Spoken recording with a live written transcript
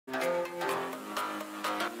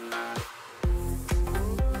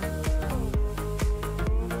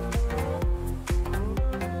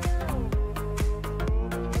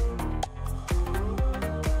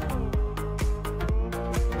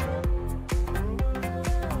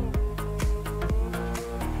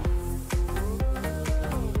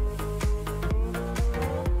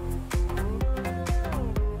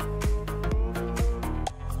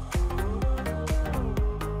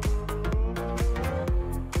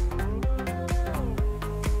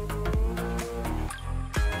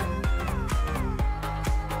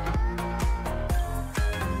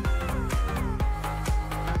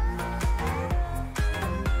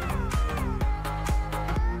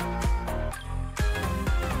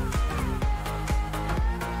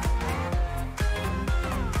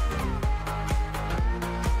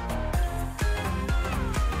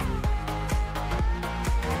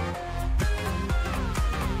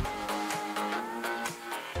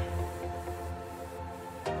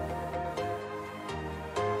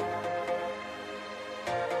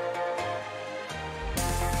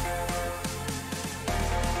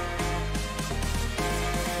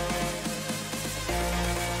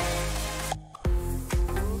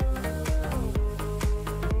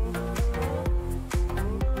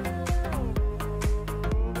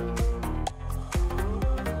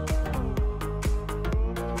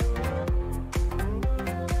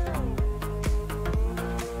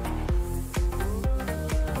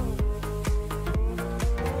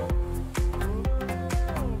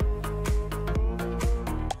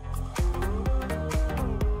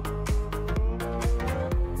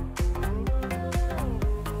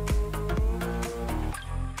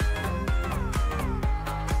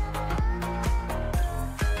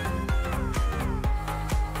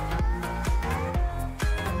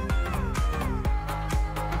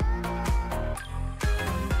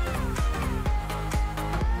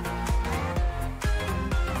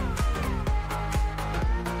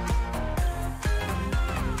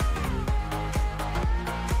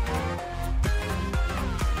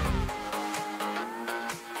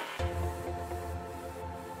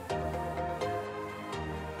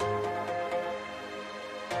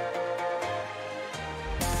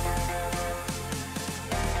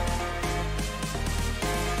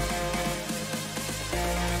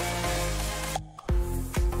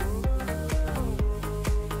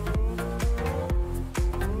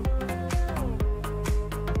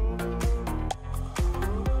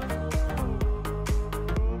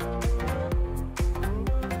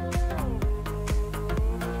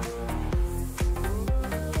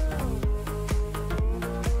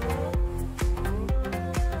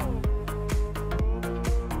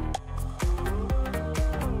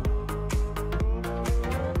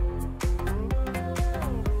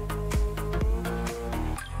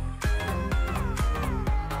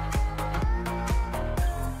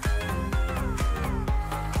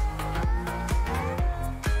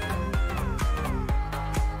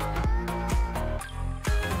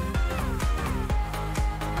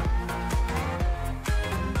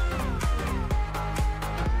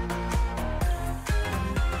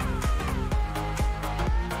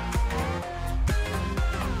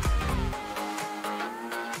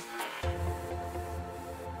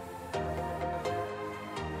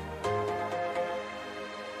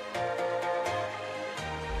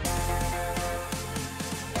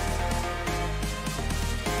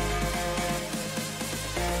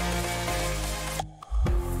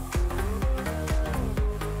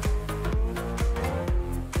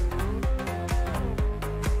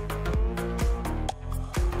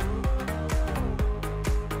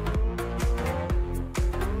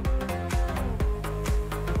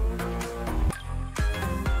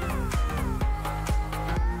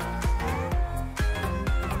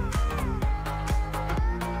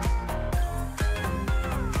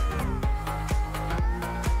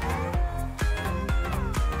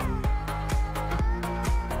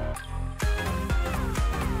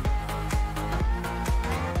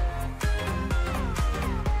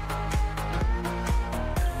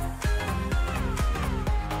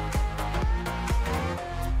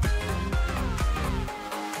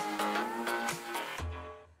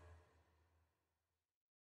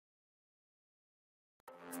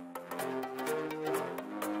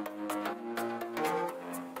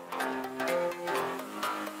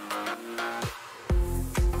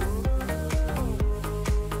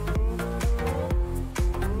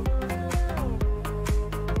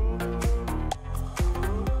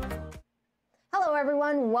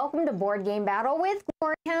everyone, welcome to Board Game Battle with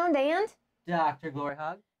Gloryhound and Dr.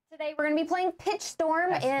 Gloryhogg. Today we're going to be playing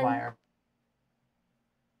Pitchstorm Esquire.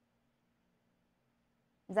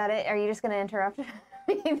 Is that it? Are you just going to interrupt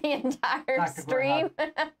the entire Dr. stream?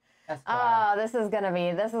 Oh, this is gonna be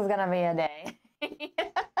a day. I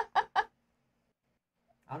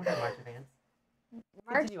don't know March Advance.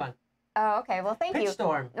 March? Continue on. Oh, okay. Well, thank you.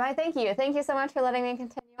 Pitchstorm. Why, thank you. Thank you so much for letting me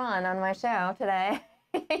continue on my show today.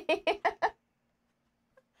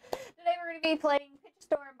 Today we're going to be playing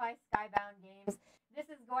Pitchstorm by Skybound Games. This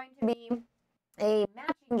is going to be a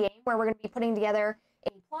matching game where we're going to be putting together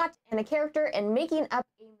a plot and a character and making up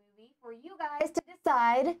a movie for you guys to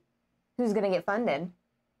decide who's going to get funded.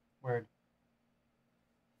 Word.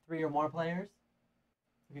 3 or more players.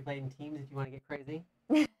 If you play in teams, if you want to get crazy.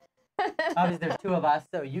 Obviously, there's 2 of us,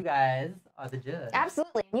 so you guys are the judge.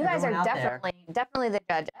 Absolutely, and you guys are definitely the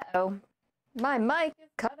judge. Uh-oh, my mic is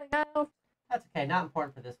cutting out. That's okay. Not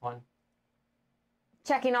important for this one.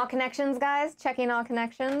 Checking all connections, guys. Checking all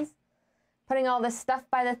connections. Putting all the stuff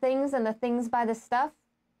by the things and the things by the stuff.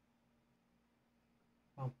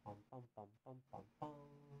 Bum, bum, bum, bum, bum, bum, bum,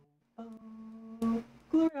 bum.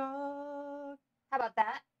 Gloryhogg. How about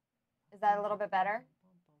that? Is that a little bit better?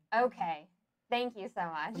 Okay. Thank you so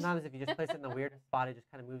much. Sometimes if you just place it in the weirdest spot, it just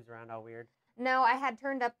kind of moves around all weird. No, I had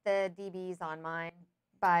turned up the dBs on mine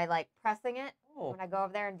by like pressing it. Oh. When I go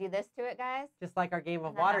over there and do this to it, guys. Just like our game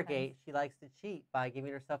of Watergate, she likes to cheat by giving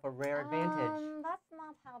herself a rare advantage. That's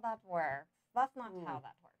not how that works. That's not how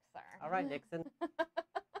that works, sir. All right, Nixon.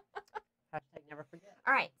 Hashtag never forget.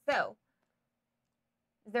 All right, so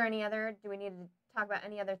is there any other, do we need to talk about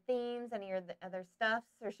any other themes, any other stuffs,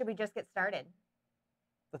 or should we just get started?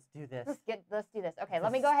 Let's do this. Let's do this. Okay, it's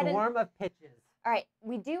let me go ahead and... Storm of pitches. All right,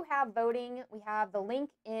 we do have voting. We have the link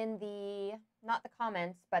in the, not the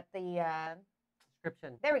comments, but the...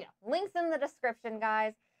 description. There we go. Links in the description,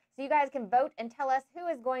 guys. So you guys can vote and tell us who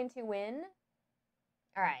is going to win.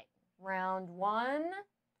 All right, round 1.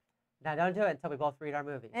 Now, don't do it until we both read our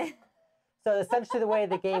movies. So essentially the way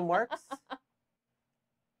the game works...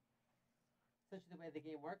 Essentially, the way the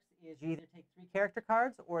game works is you either take 3 character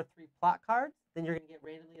cards or 3 plot cards. Then you're going to get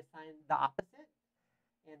randomly assigned the opposite.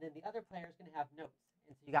 And then the other player is going to have notes.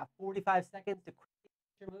 And so you got 45 seconds to quickly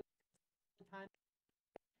your move.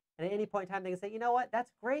 And at any point in time, they can say, you know what,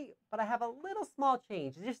 that's great, but I have a little small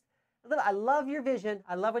change. Just a little. I love your vision.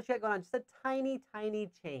 I love what you got going on. Just a tiny, tiny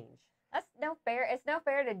change. That's no fair. It's no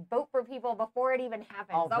fair to vote for people before it even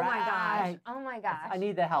happens. All oh right. my gosh. Oh my gosh. I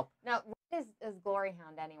need the help. Now, what is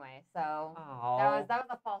Gloryhound anyway? So oh. that was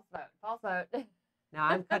a false vote. False vote. Now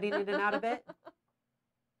I'm cutting it in and out a bit.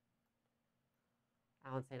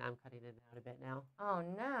 Alan's saying I'm cutting it in and out a bit now. Oh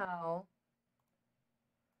no.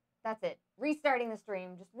 That's it. Restarting the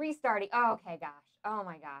stream. Just restarting. Oh, okay, gosh. Oh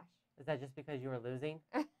my gosh. Is that just because you were losing?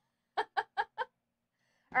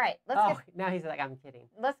 All right, now he's like, I'm kidding.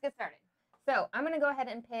 Let's get started. So I'm going to go ahead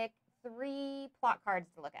and pick 3 plot cards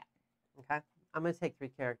to look at. Okay. I'm going to take 3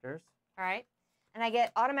 characters. All right. And I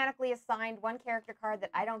get automatically assigned 1 character card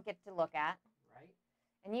that I don't get to look at. Right.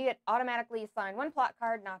 And you get automatically assigned 1 plot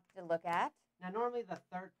card not to look at. Now, normally the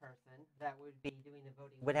third person that would be doing the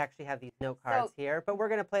voting would actually have these note cards here, but we're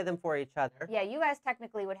going to play them for each other. Yeah, you guys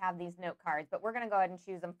technically would have these note cards, but we're going to go ahead and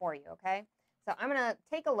choose them for you, okay? So I'm going to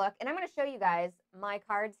take a look, and I'm going to show you guys my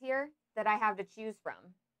cards here that I have to choose from.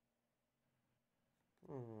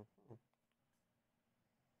 I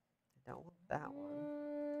don't want that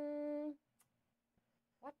one.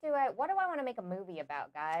 What do I want to make a movie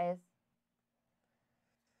about, guys?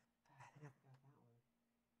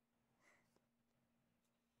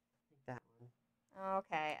 That one.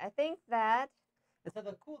 Okay, I think that... And so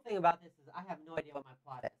the cool thing about this is I have no idea what my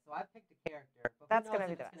plot is. So I picked a character, but that's who knows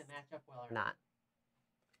gonna if be it's going to match up well or not.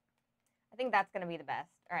 I think that's going to be the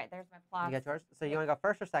best. All right, there's my plot. You got yours? So you want to go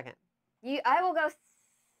first or second? I will go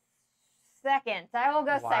second. I will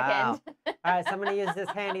go second. All right, so I'm going to use this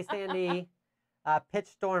handy-standy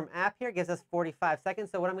Pitchstorm app here. It gives us 45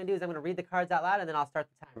 seconds. So what I'm going to do is I'm going to read the cards out loud, and then I'll start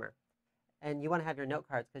the timer. And you want to have your note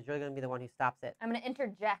cards because you're going to be the one who stops it. I'm going to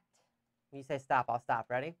interject. When you say stop, I'll stop.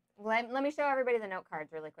 Ready? Let me show everybody the note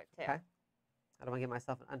cards really quick, too. Okay. I don't want to give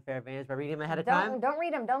myself an unfair advantage by reading them ahead of time. Don't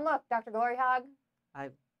read them. Don't look, Dr. Gloryhogg. I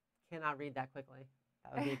cannot read that quickly.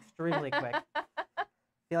 That would be extremely quick. I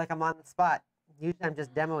feel like I'm on the spot. Usually I'm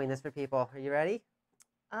just demoing this for people. Are you ready?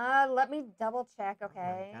 Let me double check,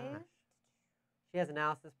 okay? Oh my gosh. She has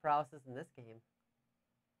analysis paralysis in this game.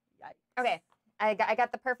 Yikes. Okay, I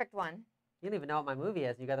got the perfect one. You don't even know what my movie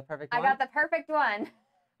is. You got the perfect one? I got the perfect one.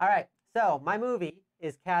 All right, so my movie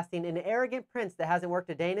is casting an arrogant prince that hasn't worked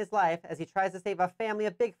a day in his life as he tries to save a family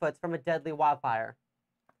of Bigfoots from a deadly wildfire.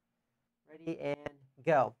 Ready and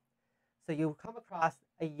go. So you come across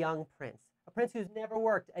a young prince, a prince who's never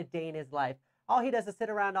worked a day in his life. All he does is sit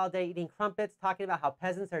around all day eating crumpets, talking about how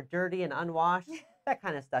peasants are dirty and unwashed, that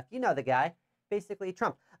kind of stuff. You know the guy, basically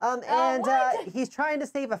Trump. He's trying to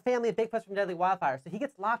save a family of Bigfoots from deadly wildfire. So he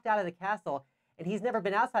gets locked out of the castle, and he's never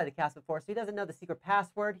been outside the castle before, so he doesn't know the secret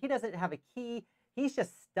password. He doesn't have a key. He's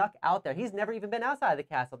just stuck out there. He's never even been outside the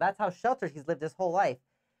castle. That's how sheltered he's lived his whole life.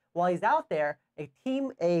 While he's out there, a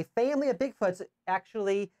family of Bigfoots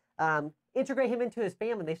actually integrate him into his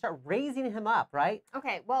family. They start raising him up, right?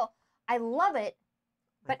 Okay, well, I love it,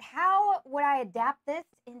 but how would I adapt this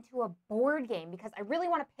into a board game? Because I really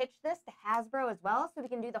want to pitch this to Hasbro as well, so we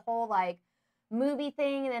can do the whole like movie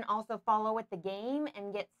thing and then also follow with the game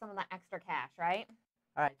and get some of the extra cash, right?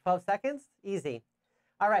 All right, 12 seconds, easy.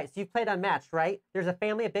 All right, so you've played Unmatched, right? There's a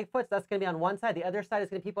family of Bigfoots. That's going to be on one side. The other side is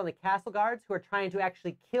going to be people in the castle guards who are trying to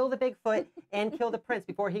actually kill the Bigfoot and kill the prince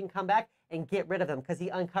before he can come back and get rid of them because he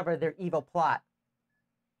uncovered their evil plot.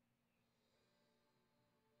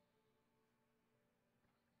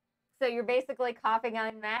 So you're basically copying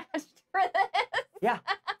Unmatched for this? Yeah.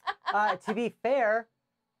 To be fair,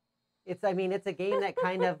 it's a game that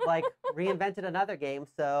kind of like reinvented another game,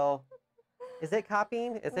 so... Is it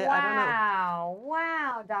copying? Is it? Wow. I don't know.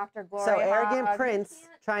 Wow, Dr. Gloryhogg. So arrogant prince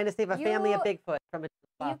trying to save a family of Bigfoot from a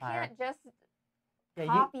wildfire. You can't just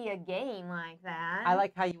copy a game like that. I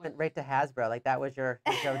like how you went right to Hasbro. Like that was your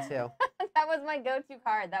go-to. That was my go-to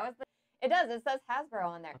card. That was it says Hasbro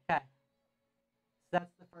on there. Okay. So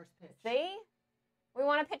that's the first pitch. See? We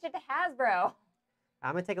want to pitch it to Hasbro.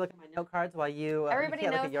 I'm going to take a look at my note cards while you... Everybody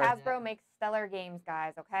knows Hasbro makes stellar games,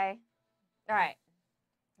 guys, okay? All right.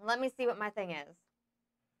 Let me see what my thing is.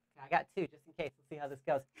 I got two, just in case. Let's see how this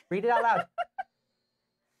goes. Read it out loud.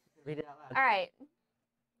 Read it out loud. All right.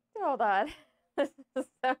 Hold on. This is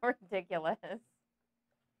so ridiculous.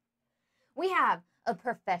 We have a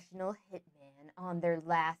professional hitman on their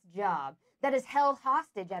last job that is held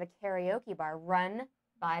hostage at a karaoke bar run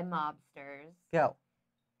by mobsters. Go.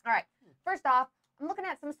 All right. First off, I'm looking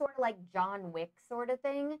at some sort of like John Wick sort of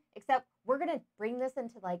thing, except we're going to bring this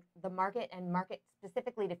into like the market and market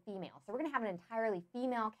specifically to females. So we're going to have an entirely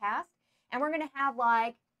female cast, and we're going to have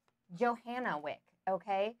like Johanna Wick,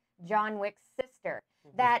 okay? John Wick's sister,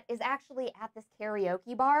 that is actually at this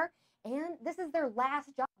karaoke bar, and this is their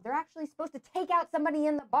last job. They're actually supposed to take out somebody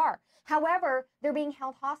in the bar. However, they're being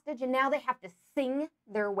held hostage, and now they have to sing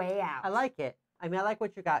their way out. I like it. I mean, I like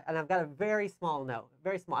what you got, and I've got a very small note.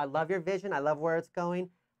 Very small. I love your vision. I love where it's going.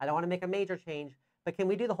 I don't want to make a major change, but can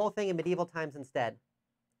we do the whole thing in medieval times instead?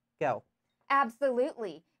 Go.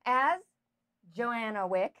 Absolutely. As Johanna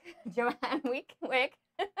Wick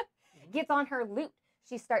gets on her lute,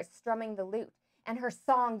 she starts strumming the lute, and her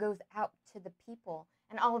song goes out to the people.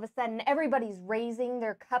 And all of a sudden, everybody's raising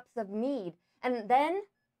their cups of mead. And then,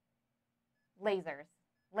 lasers.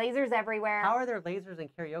 Lasers everywhere. How are there lasers in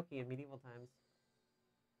karaoke in medieval times?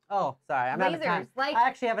 Oh, sorry. I'm out of Lasers, time. like... I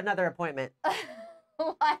actually have another appointment.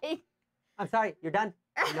 Like... I'm sorry. You're done.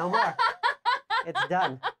 No more. It's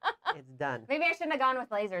done. It's done. Maybe I shouldn't have gone with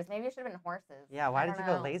lasers. Maybe it should have been horses. Yeah, why did you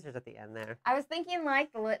go lasers at the end there? I was thinking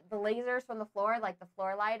like the lasers from the floor, like the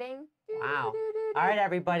floor lighting. Wow. All right,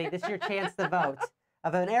 everybody. This is your chance to vote.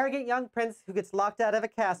 Of an arrogant young prince who gets locked out of a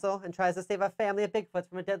castle and tries to save a family of Bigfoots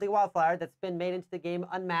from a deadly wildfire that's been made into the game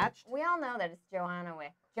Unmatched. We all know that it's Johanna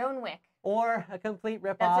Wick. Joan Wick. Or a complete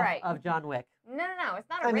ripoff of John Wick. No. It's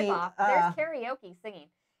not a ripoff. There's karaoke singing.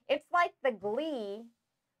 It's like the Glee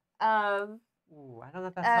of... Ooh, I don't know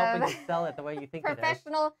if that's helping you sell it the way you think it is.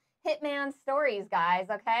 Professional hitman stories, guys,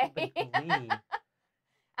 okay? Glee.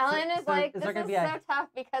 Ellen is like, this is so tough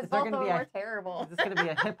because both of them are terrible. Is this going to be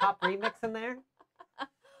a hip-hop remix in there?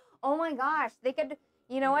 Oh my gosh, they could,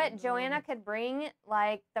 you know what? Joanna could bring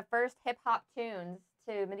like the first hip hop tunes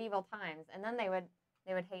to medieval times, and then they would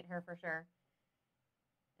hate her for sure.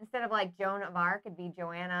 Instead of like Joan of Arc, it'd be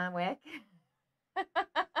Johanna Wick.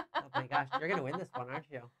 Oh my gosh, you're gonna win this one, aren't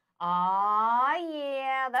you? Aw,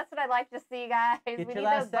 yeah, that's what I'd like to see, guys. Get your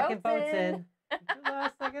last second votes in. Get your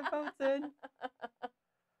last second votes in.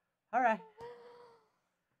 All right.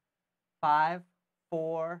 5,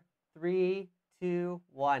 4, 3, 2,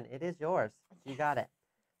 1. It is yours. You got it.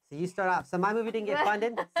 So you start off. So my movie didn't get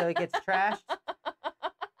funded, so it gets trashed.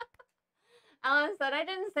 Alan said I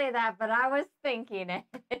didn't say that, but I was thinking it,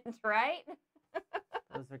 right?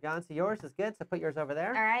 Those are gone. So yours is good. So put yours over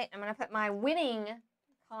there. All right. I'm going to put my winning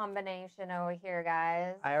combination over here,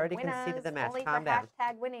 guys. I already conceded the match. Only Calm for down.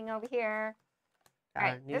 hashtag winning over here. All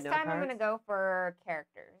right. This time I'm going to go for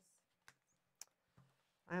characters.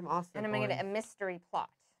 I'm also And I'm going to get a mystery plot.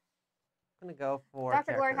 gonna go for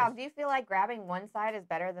Dr. Gloryhogg, characters. do you feel like grabbing one side is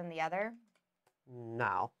better than the other?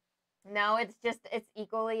 No. No, it's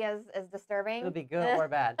equally as disturbing. It would be good or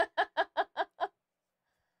bad.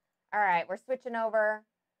 All right, we're switching over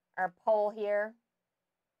our poll here.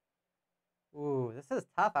 Ooh, this is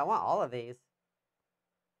tough. I want all of these.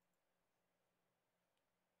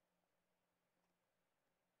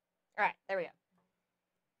 All right, there we go.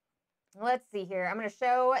 Let's see here. I'm going to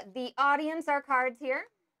show the audience our cards here.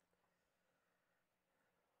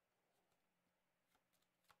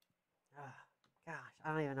 Gosh,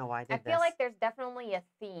 I don't even know why I did this. I feel like there's definitely a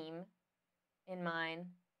theme in mine.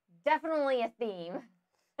 Definitely a theme.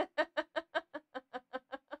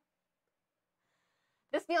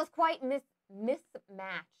 This feels quite mismatched.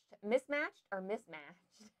 Mismatched or mismatched?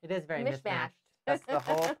 It is very Mishmashed. mismatched. That's the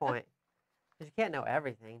whole point. Because you can't know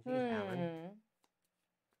everything. Jeez, Alan.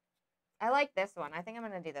 I like this one. I think I'm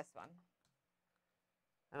going to do this one.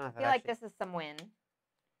 I don't know if I feel like this is some win.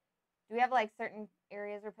 Do we have like certain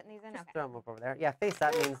areas we're putting these in? Just Okay. throw them up over there. Yeah, face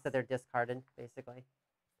up means that they're discarded, basically.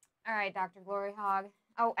 All right, Dr. Gloryhogg.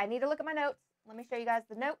 Oh, I need to look at my notes. Let me show you guys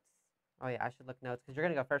the notes. Oh, yeah, I should look notes because you're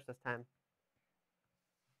going to go first this time.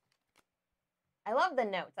 I love the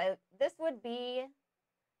notes. This would be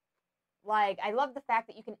like, I love the fact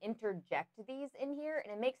that you can interject these in here,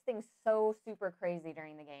 and it makes things so super crazy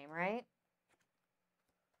during the game, right?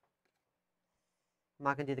 I'm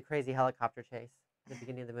not going to do the crazy helicopter chase at the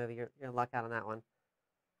beginning of the movie. You're going to luck out on that one.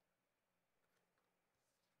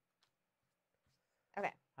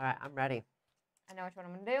 Okay. All right, I'm ready. I know which one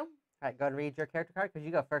I'm going to do. All right, go ahead and read your character card because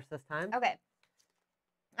you go first this time. Okay.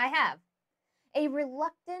 I have a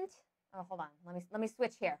reluctant... Oh, hold on. Let me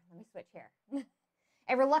switch here.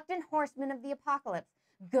 A reluctant horseman of the apocalypse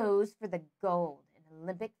goes for the gold in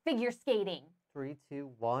Olympic figure skating. 3, 2,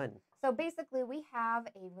 1. So basically, we have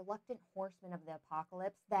a reluctant horseman of the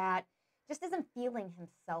apocalypse that just isn't feeling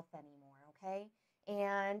himself anymore, okay?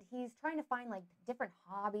 And he's trying to find like different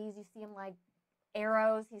hobbies. You see him like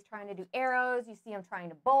arrows. He's trying to do arrows. You see him trying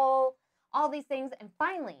to bowl, all these things. And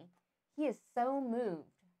finally, he is so moved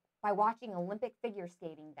by watching Olympic figure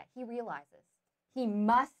skating that he realizes he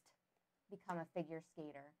must become a figure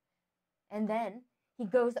skater. And then he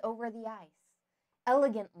goes over the ice,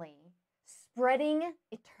 elegantly spreading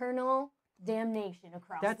eternal damnation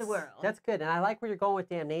across the world. That's good. And I like where you're going with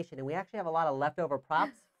damnation. And we actually have a lot of leftover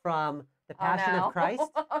props from the Passion of Christ.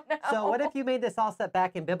 Oh, no. So what if you made this all set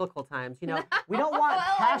back in biblical times? You know, we don't want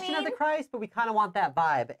Passion of the Christ, but we kind of want that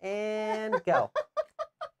vibe. And go.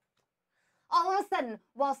 All of a sudden,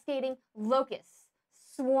 while skating, locusts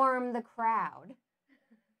swarm the crowd.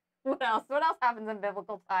 What else? What else happens in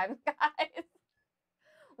biblical times, guys?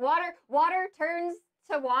 Water turns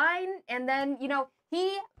to wine, and then, you know,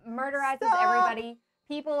 he murderizes everybody.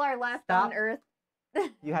 People are left on earth.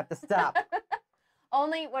 You have to stop.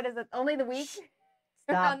 Only the weak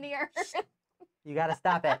Stop. on the earth. You got to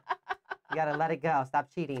stop it. You got to let it go.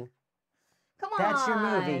 Stop cheating. Come on. That's your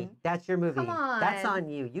movie. That's your movie. Come on. That's on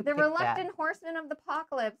you. You The picked that. reluctant horseman of the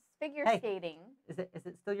apocalypse figure skating. Is it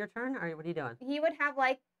still your turn, or what are you doing? He would have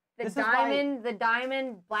like the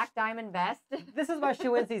black diamond vest. This is why she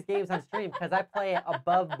wins these games on stream, because I play it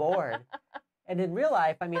above board. And in real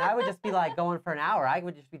life, I mean, I would just be like going for an hour. I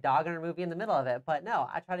would just be dogging a movie in the middle of it. But no,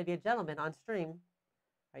 I try to be a gentleman on stream.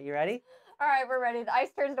 Are you ready? All right, we're ready. The ice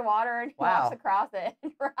turns to water and he walks across it,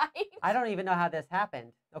 right? I don't even know how this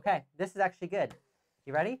happened. Okay, this is actually good.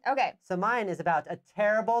 You ready? Okay. So mine is about a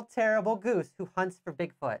terrible, terrible goose who hunts for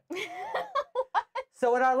Bigfoot.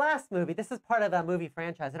 So in our last movie, this is part of a movie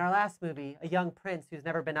franchise. In our last movie, a young prince who's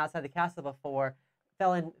never been outside the castle before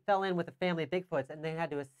fell in with a family of Bigfoots, and they had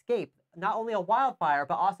to escape not only a wildfire,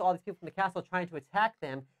 but also all these people from the castle trying to attack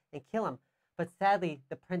them and kill him. But sadly,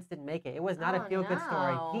 the prince didn't make it. It was not a feel-good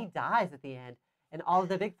story. He dies at the end, and all of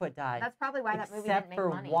the Bigfoot died. That's probably why that movie didn't make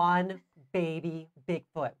money. Except for one baby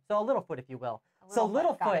Bigfoot. So a Littlefoot, if you will. So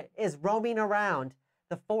Littlefoot is roaming around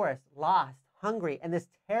the forest, lost, hungry, and this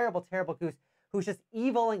terrible, terrible goose, who's just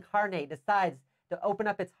evil incarnate, decides to open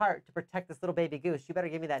up its heart to protect this little baby goose. You better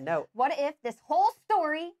give me that note. What if this whole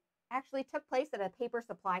story actually took place at a paper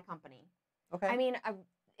supply company? Okay. I mean,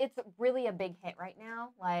 it's really a big hit right now.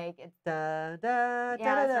 Like, it's... Da, da, yeah,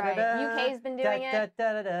 da, that's da, right. da, UK's been doing da, it.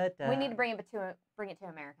 da, da, da, da. We need to bring it to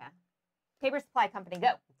America. Paper supply company, go.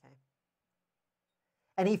 Okay.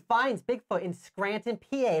 And he finds Bigfoot in Scranton,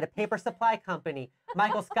 PA, at a paper supply company.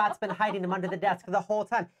 Michael Scott's been hiding him under the desk the whole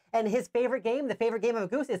time. And his favorite game, the favorite game of a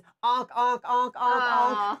goose, is onk, onk, onk,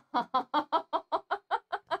 onk, onk.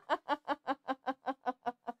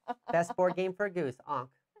 Best board game for a goose, onk.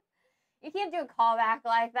 You can't do a callback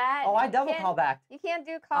like that. Oh, I double callback. You can't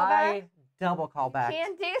do callback. I double callback. You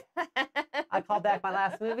can't do that. I called back my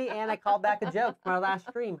last movie, and I called back a joke from our last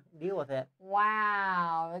stream. Deal with it.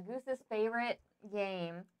 Wow. The Goose's favorite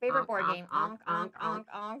game. Favorite board game. Onk, onk, onk,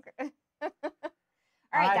 onk. All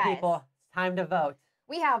right, guys. People. It's time to vote.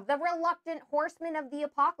 We have the reluctant horseman of the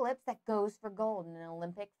apocalypse that goes for gold in an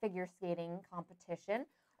Olympic figure skating competition,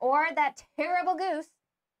 or that terrible goose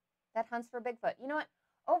that hunts for Bigfoot. You know what?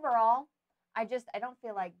 Overall, I don't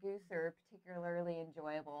feel like Goose are particularly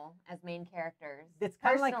enjoyable as main characters. It's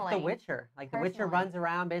kind of like The Witcher. Like The Witcher runs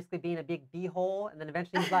around basically being a big beehole, and then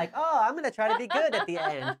eventually he's like, oh, I'm going to try to be good at the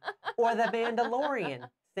end. Or The Mandalorian,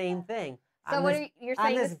 same thing. So you're saying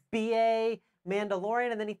I'm this BA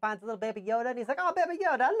Mandalorian, and then he finds a little baby Yoda, and he's like, oh, baby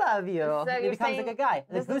Yoda, I love you. So and he becomes a good guy.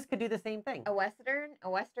 And the Goose could do the same thing. A Western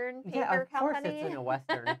paper yeah, of course company? it's in a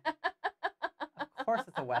Western. Of course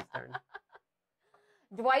it's a Western.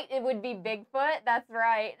 Dwight, it would be Bigfoot. That's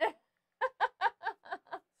right. It's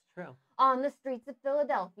true. On the streets of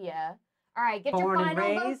Philadelphia. All right, get Born your and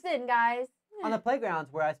final votes raised in, guys. On the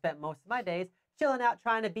playgrounds where I spent most of my days, chilling out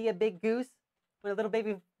trying to be a big goose. When a little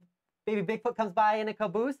baby Bigfoot comes by in a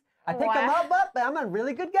caboose, I pick him up, but I'm a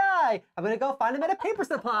really good guy. I'm going to go find him at a paper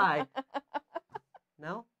supply.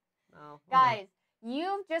 No? No. Guys,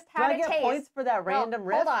 you've just had a taste. Do I get points for that random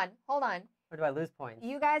riff? Hold on. Or do I lose points?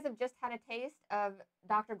 You guys have just had a taste of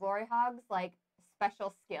Dr. Gloryhogg's, like,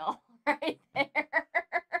 special skill right there.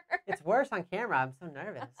 It's worse on camera. I'm so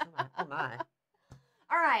nervous. Oh, my.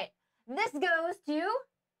 All right. This goes to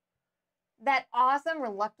that awesome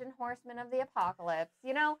reluctant horseman of the apocalypse.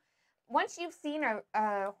 You know, once you've seen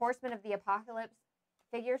a horseman of the apocalypse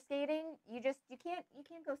figure skating, you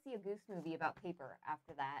can't go see a Goose movie about paper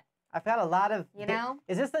after that. I've got a lot of... You know?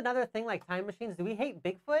 Is this another thing like time machines? Do we hate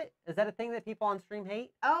Bigfoot? Is that a thing that people on stream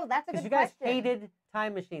hate? Oh, that's a good question. Because you guys hated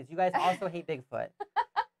time machines. You guys also hate Bigfoot.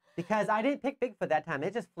 Because I didn't pick Bigfoot that time.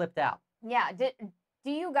 It just flipped out. Yeah. Do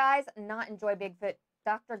you guys not enjoy Bigfoot?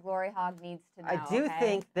 Dr. Gloryhogg needs to know. I do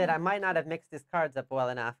think that I might not have mixed his cards up well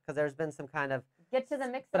enough because there's been some kind of... Get to the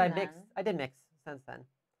mix. But I did mix since then.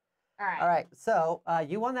 All right. All right. So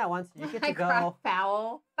you won that one, so you get to go...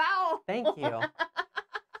 Foul. Thank you.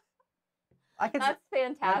 That's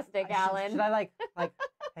fantastic, Alan. Should I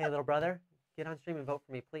hey, little brother, get on stream and vote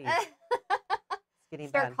for me, please. It's getting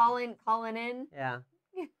Start bad. calling in. Yeah.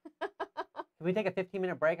 Can we take a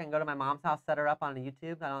 15-minute break and go to my mom's house, set her up on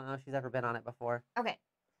YouTube? I don't know if she's ever been on it before. Okay.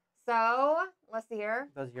 So let's see here.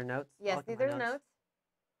 Those are your notes? Yes, these are the notes.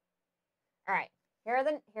 All right. Here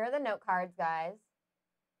are the note cards, guys.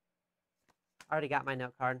 I already got my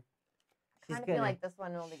note card. I kind of feel like this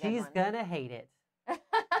one will be good. She's gonna hate it.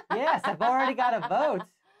 Yes, I've already got a vote.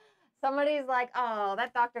 Somebody's like, oh,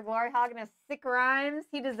 that Dr. Gloryhogg and his sick rhymes.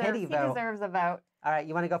 He deserves a vote. All right,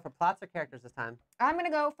 you want to go for plots or characters this time? I'm going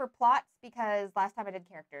to go for plots because last time I did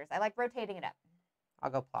characters. I like rotating it up.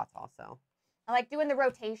 I'll go plots also. I like doing the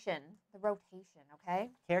rotation.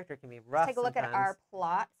 Okay? Character can be rough. Let's take a look at our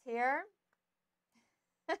plots here.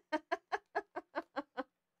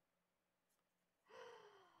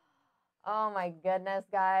 Oh my goodness,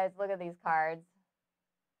 guys. Look at these cards.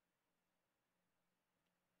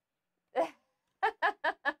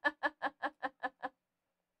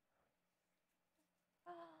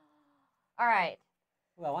 All right.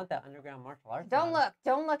 Well, I want that underground martial arts. Don't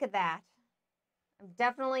look at that. I'm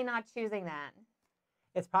definitely not choosing that.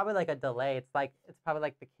 It's probably like a delay. It's probably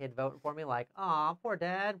like the kid voting for me, like, "Aw, poor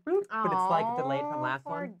dad." But it's like delayed from last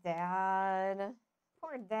one.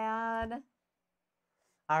 Poor dad.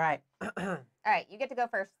 All right. All right, you get to go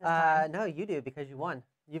first this time. No, you do because you won.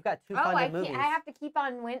 You've got two funded movies. I have to keep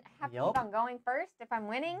on keep on going first if I'm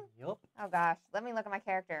winning? Yup. Oh gosh, let me look at my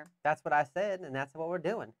character. That's what I said, and that's what we're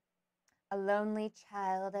doing. A lonely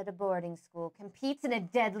child at a boarding school competes in a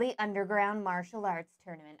deadly underground martial arts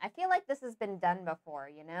tournament. I feel like this has been done before,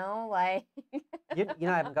 you know? Like you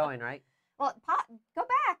know I'm going, right? Well,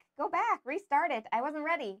 go back, restart it. I wasn't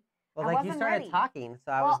ready. Well, like you started talking,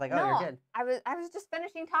 so I was like, "Oh, no, you're good." I was just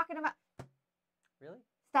finishing talking about. Really?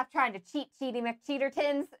 Stop trying to Cheaty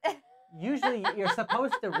McCheatertons. Usually, you're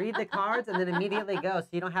supposed to read the cards and then immediately go, so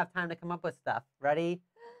you don't have time to come up with stuff. Ready,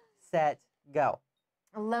 set, go.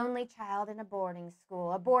 A lonely child in a boarding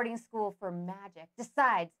school for magic,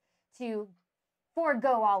 decides to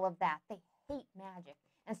forego all of that. They hate magic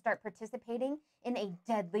and start participating in a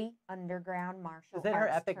deadly underground martial arts tournament. Is it her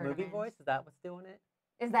epic tournament. movie voice? Is that what's doing it?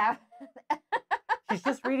 Is that? She's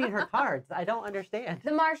just reading her cards. I don't understand.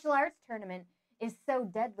 The martial arts tournament is so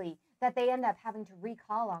deadly that they end up having to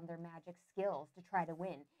recall on their magic skills to try to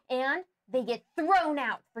win. And they get thrown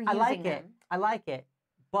out for using them. I like it.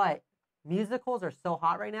 But musicals are so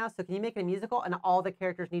hot right now, so can you make it a musical and all the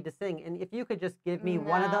characters need to sing? And if you could just give me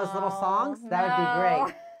one of those little songs, that would be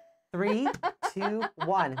great. 3, 2,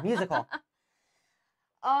 1. Musical.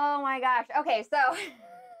 Oh my gosh. Okay, so,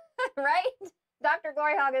 right? Dr.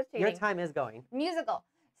 Gloryhogg is cheating. Your time is going. Musical.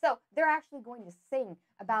 So they're actually going to sing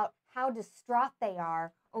about how distraught they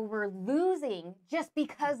are over losing just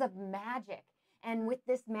because of magic. And with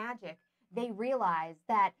this magic, they realize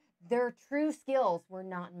that their true skills were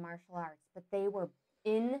not in martial arts, but they were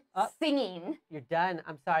in singing. You're done.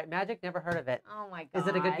 I'm sorry. Magic, never heard of it. Oh my God. Is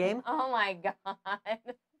it a good game? Oh my God.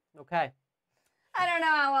 Okay. I don't know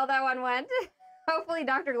how well that one went. Hopefully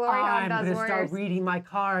Dr. Gloryhound does I'm going to worse. start reading my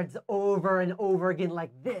cards over and over again like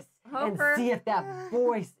this and see if that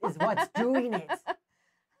voice is what's doing it.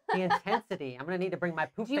 The intensity. I'm going to need to bring my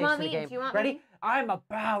poop face to the game. Ready? I'm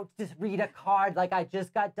about to read a card like I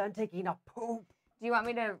just got done taking a poop. Do you want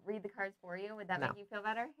me to read the cards for you? Would that make you feel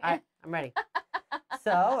better? All right, I'm ready.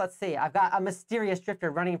 So, let's see. I've got a mysterious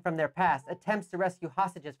drifter running from their past, attempts to rescue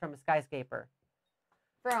hostages from a skyscraper.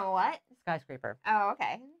 From a what? Skyscraper. Oh,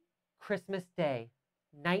 okay. Christmas Day,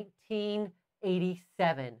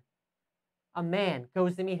 1987. A man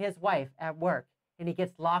goes to meet his wife at work, and he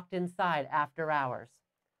gets locked inside after hours.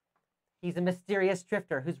 He's a mysterious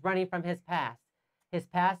drifter who's running from his past. His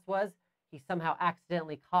past was he somehow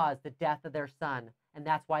accidentally caused the death of their son, and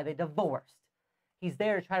that's why they divorced. He's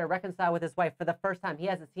there to try to reconcile with his wife for the first time. He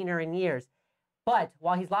hasn't seen her in years. But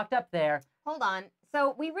while he's locked up there... Hold on.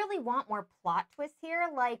 So we really want more plot twists here,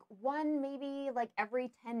 like one maybe like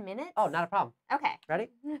every 10 minutes? Oh, not a problem. Okay. Ready?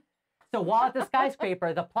 So while at the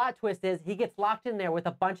skyscraper, the plot twist is he gets locked in there with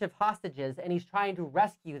a bunch of hostages, and he's trying to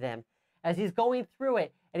rescue them. As he's going through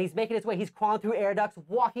it, and he's making his way, he's crawling through air ducts,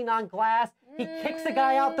 walking on glass. He kicks a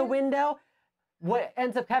guy out the window. What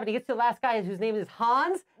ends up happening, he gets to the last guy whose name is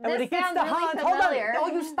Hans. And when he gets to Hans, hold on. No,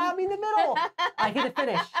 you stopped me in the middle. I get to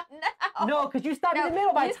finish. No, because you stopped me in the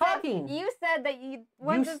middle by talking. You said that you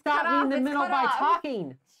stopped me in the middle by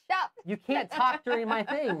talking. Shut up. You can't talk during my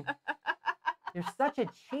thing. You're such a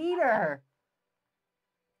cheater.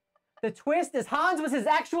 The twist is Hans was his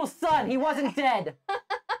actual son. He wasn't dead.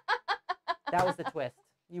 That was the twist.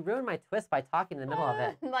 You ruined my twist by talking in the middle of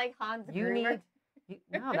it. Like Hans Gruber?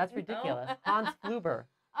 No, that's ridiculous. No. Hans Fluber.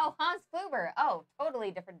 Oh, Hans Fluber. Oh,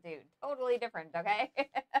 totally different dude. Totally different, okay?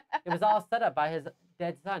 It was all set up by his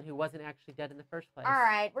dead son who wasn't actually dead in the first place. All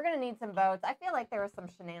right, we're going to need some votes. I feel like there was some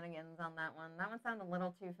shenanigans on that one. That one sounded a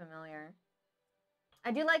little too familiar.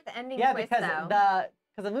 I do like the ending twist, though.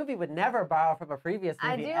 Because the movie would never borrow from a previous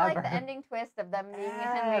movie, I do like the ending twist of them being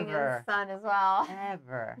Henry and his son as well.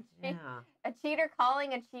 Ever. Yeah. A cheater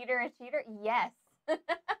calling a cheater a cheater? Yes.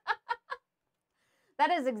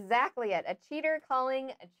 That is exactly it. A cheater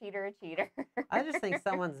calling a cheater a cheater. I just think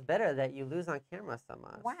someone's bitter that you lose on camera so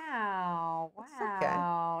much. Wow.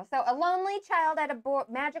 Wow. Okay. So a lonely child at a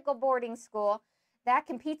magical boarding school that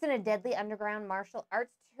competes in a deadly underground martial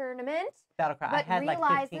arts tournament. Battlecry. I had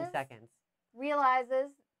like 15 seconds.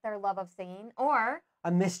 Realizes their love of singing, or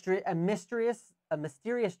a mysterious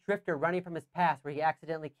drifter running from his past where he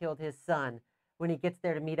accidentally killed his son. When he gets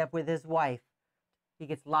there to meet up with his wife, he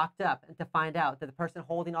gets locked up, and to find out that the person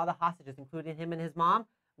holding all the hostages, including him and his mom,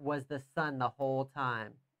 was the son the whole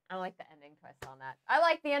time. I like the ending twist on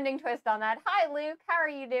that. Hi, Luke. How are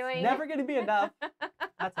you doing? It's never going to be enough.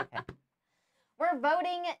 That's okay. We're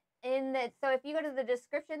voting so if you go to the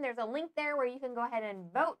description, there's a link there where you can go ahead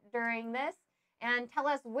and vote during this and tell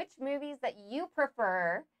us which movies that you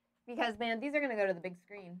prefer, because, man, these are going to go to the big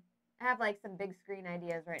screen. I have, like, some big screen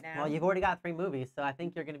ideas right now. Well, you've already got 3 movies, so I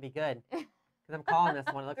think you're going to be good. Because I'm calling this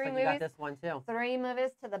one. It looks like you got this one, too. 3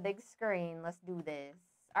 movies to the big screen. Let's do this.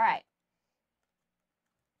 All right.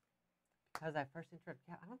 Because I first interrupted.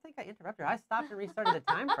 Yeah, I don't think I interrupted her. I stopped and restarted the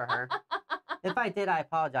time for her. If I did, I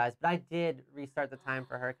apologize. But I did restart the time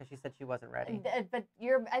for her because she said she wasn't ready. But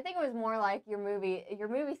I think it was more like your movie. Your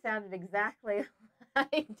movie sounded exactly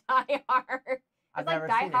like Die Hard. It's like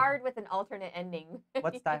Die Hard with an alternate ending.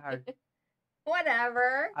 What's Die Hard?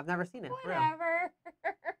 Whatever. I've never seen it. Whatever.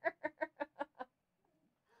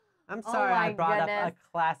 I'm sorry I brought up a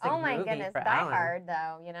classic movie. Oh my goodness, Die Hard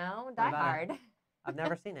though, you know? Die Hard. I've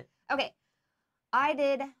never seen it. Okay. I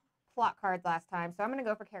did plot cards last time, so I'm going to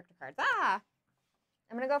go for character cards. I'm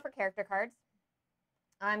going to go for character cards.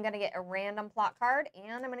 I'm going to get a random plot card,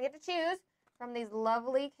 and I'm going to get to choose from these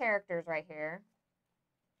lovely characters right here.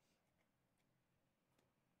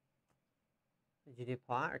 Did you do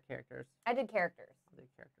plot or characters? I did characters. I did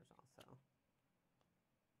characters also.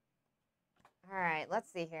 All right,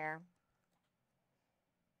 let's see here.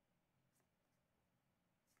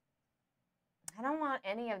 I don't want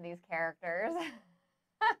any of these characters.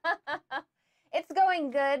 It's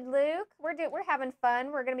going good, Luke. We're having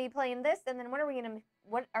fun. We're gonna be playing this, and then what are we gonna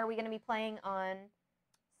be playing on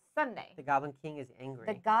Sunday. The Goblin King is angry.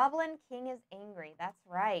 The Goblin King is angry. That's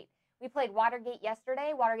right. We played Watergate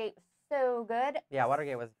yesterday. Watergate was so good. Yeah,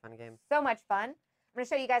 Watergate was a fun game. So much fun. I'm going to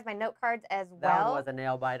show you guys my note cards as well. That one was a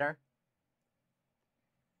nail biter.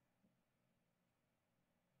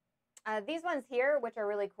 These ones here, which are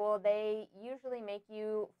really cool, they usually make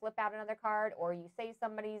you flip out another card or you save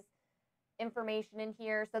somebody's information in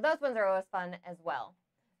here. So those ones are always fun as well.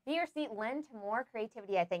 Be your seat, lend to more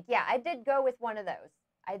creativity, I think. Yeah, I did go with one of those.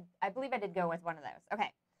 I believe I did go with one of those.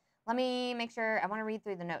 Okay, let me make sure. I want to read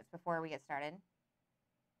through the notes before we get started.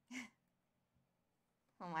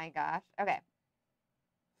 Oh my gosh. Okay.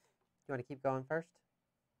 You want to keep going first?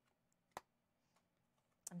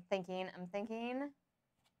 I'm thinking.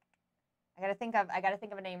 I gotta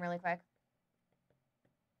think of a name really quick.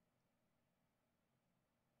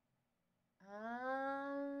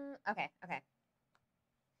 Okay.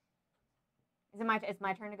 It's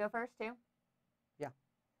my turn to go first too? Yeah.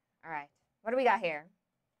 All right. What do we got here?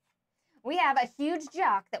 We have a huge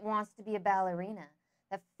jock that wants to be a ballerina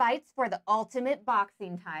that fights for the ultimate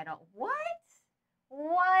boxing title. What?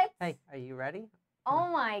 Hey, are you ready? Oh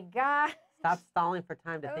my God. Stop stalling for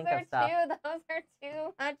time to think of stuff. Those are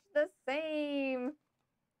too much the same.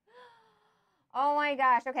 Oh my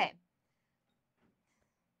gosh. Okay.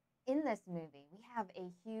 In this movie, we have a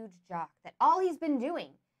huge jock that all he's been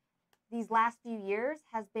doing these last few years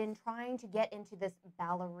has been trying to get into this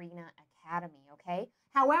ballerina academy, okay?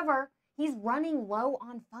 However, he's running low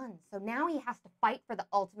on funds. So now he has to fight for the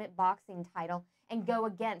ultimate boxing title and go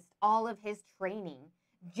against all of his training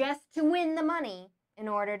just to win the money in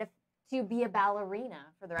order to be a ballerina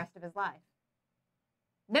for the rest of his life.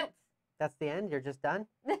 Notes. That's the end? You're just done?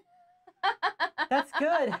 That's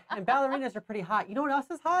good. And ballerinas are pretty hot. You know what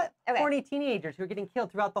else is hot? Okay. Horny teenagers who are getting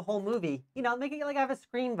killed throughout the whole movie. You know, making it like I have a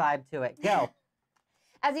Scream vibe to it. Go.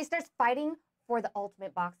 As he starts fighting for the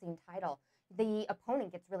ultimate boxing title, the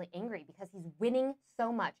opponent gets really angry because he's winning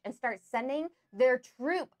so much and starts sending their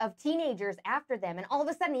troop of teenagers after them. And all of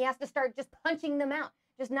a sudden, he has to start just punching them out,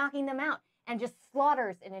 just knocking them out, and just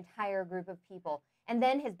slaughters an entire group of people. And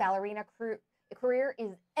then his ballerina career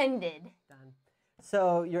is ended. Done.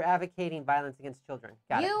 So you're advocating violence against children.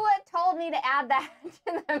 Got it. You told me to add that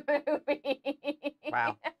to the movie.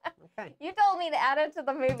 Wow. Okay. You told me to add it to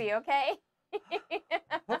the movie, okay?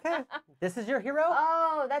 Okay. This is your hero?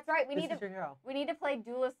 Oh, that's right. We This need is your hero. to play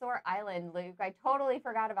Dulosaur Island, Luke. I totally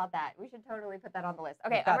forgot about that. We should totally put that on the list.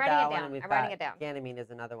 Okay, We've I'm got writing that it one, down. and we've I'm writing got it down. Ganymede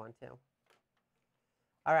is another one too.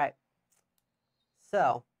 All right.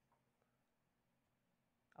 So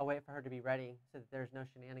I'll wait for her to be ready so that there's no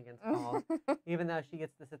shenanigans involved. Even though she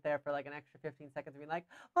gets to sit there for like an extra 15 seconds and be like,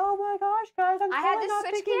 oh my gosh, guys, I'm I had totally to not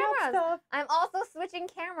switch picking up cameras. stuff. I'm also switching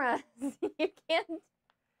cameras. You can't.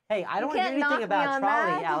 Hey, I don't want to can't hear knock anything me about on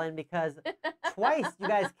Trolley, that. Alan, because twice you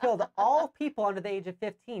guys killed all people under the age of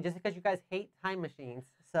 15 just because you guys hate time machines.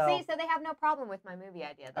 So See, so they have no problem with my movie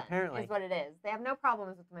idea then. Apparently. Is what it is. They have no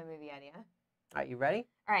problems with my movie idea. all right, you ready?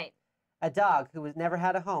 All right. A dog who has never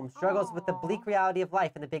had a home struggles with the Aw. bleak reality of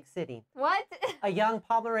life in the big city. What? A young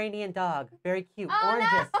Pomeranian dog, very cute, Oh,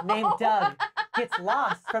 oranges, no. named Doug, gets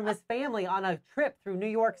lost from his family on a trip through New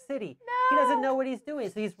York City. No. He doesn't know what he's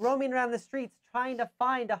doing, so he's roaming around the streets trying to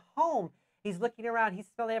find a home. He's looking around, he's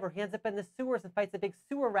smelling everywhere. He ends up in the sewers and fights a big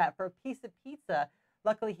sewer rat for a piece of pizza.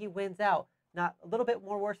 Luckily, he wins out. Not a little bit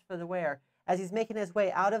more worse for the wear. As he's making his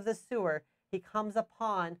way out of the sewer, he comes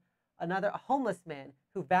upon a homeless man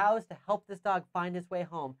who vows to help this dog find his way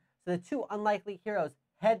home. So the two unlikely heroes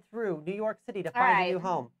head through New York City to find a new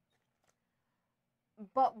home.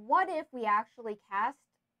 But what if we actually cast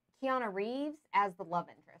Keanu Reeves as the love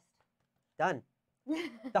interest? Done.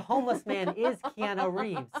 The homeless man is Keanu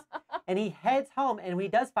Reeves. And he heads home, and when he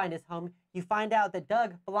does find his home, you find out that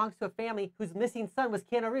Doug belongs to a family whose missing son was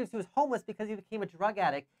Keanu Reeves, who was homeless because he became a drug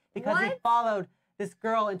addict, because he What? followed this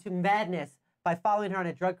girl into madness by following her on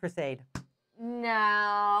a drug crusade.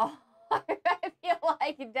 No. I feel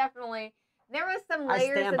like definitely there was some I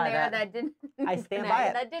layers stand in by there that. didn't I stand connect. by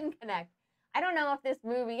it. That didn't connect. I don't know if this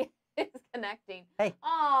movie is connecting. Hey,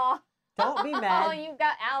 Oh. don't be Oh, mad. you've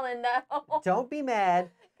got Alan though. Don't be mad.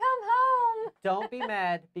 Come home. Don't be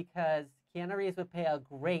mad, because Keanu Reeves would play a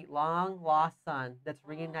great long-lost son that's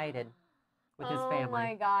reunited with his family. Oh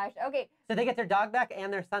my gosh. Okay. So they get their dog back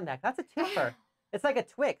and their son back. That's a twofer. It's like a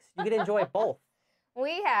Twix. You get to enjoy both.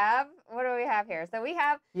 We have, what do we have here? So we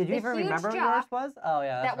have Did you this even huge remember what yours jock was? Oh,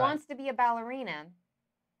 yeah, that's that right. wants to be a ballerina.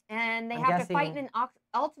 And they I'm have to fight in guessing an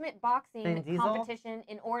ultimate boxing Vin Diesel? competition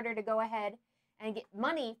in order to go ahead and get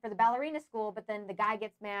money for the ballerina school. But then the guy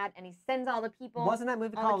gets mad and he sends all the people, Wasn't that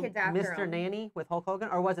movie all the called kids after Mr. him. Nanny with Hulk Hogan?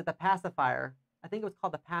 Or was it The Pacifier? I think it was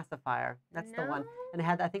called The Pacifier. That's the one. No. And it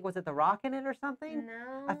had, I think, was it The Rock in it or something?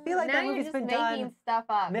 No. I feel like now that you're movie's just been making done. stuff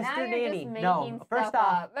up. Mr. Now you're Nanny. just No, making first stuff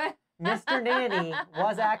off, up. Mr. Nanny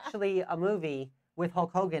was actually a movie with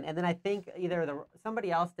Hulk Hogan, and then I think either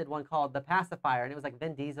somebody else did one called The Pacifier, and it was like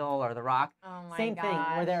Vin Diesel or The Rock. Oh my Same thing.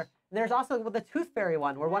 Where gosh. there's also the Tooth Fairy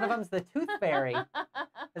one, where one of them's the Tooth Fairy.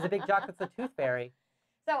 There's a big jock that's the Tooth Fairy.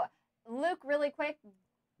 So, Luke, really quick,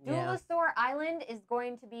 Yeah. Duelosaur Island is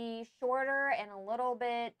going to be shorter and a little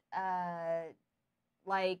bit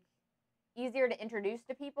like easier to introduce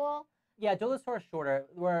to people. Yeah, Duelosaur is shorter,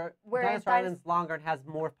 where Dinosaur Island's longer and has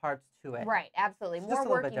more parts to it. Right, absolutely. It's More just a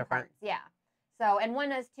little bit working different. parts. Yeah. So, and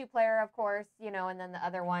one is 2-player, of course, you know, and then the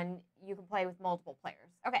other one you can play with multiple players.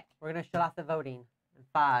 Okay. We're going to shut off the voting in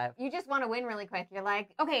 5. You just want to win really quick. You're like,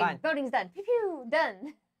 okay, Fine. voting's done. Pew pew,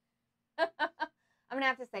 done. I'm gonna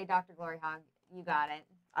have to say, Dr. Gloryhogg, you got it.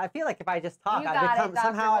 I feel like if I just talk, You got it, Dr.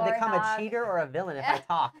 somehow I become a Gloryhogg. cheater or a villain if I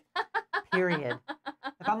talk. Period.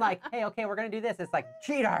 If I'm like, hey, okay, we're going to do this, it's like,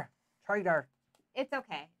 cheater, traitor. It's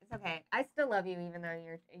okay. It's okay. I still love you, even though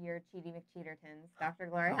you're Cheaty McCheatertons, Dr.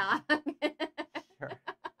 Gloryhogg. Sure.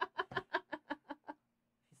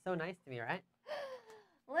 She's so nice to me, right?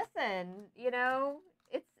 Listen, you know,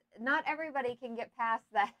 it's not everybody can get past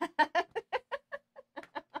that.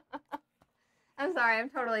 I'm sorry, I'm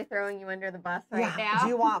totally throwing you under the bus right now. Do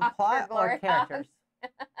you want Dr. plot or Gloryhogg. characters?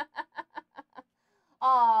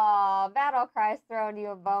 Aw, Battle Cry's throwing you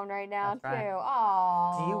a bone right now, That's right. too.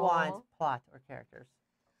 Aw. Do you want plot or characters?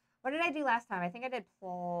 What did I do last time? I think I did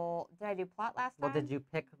plot. Did I do plot last time? Well, did you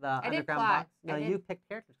pick the did underground plot. box? No, I did- you picked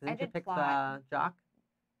characters. I Didn't you did pick plot. the jock?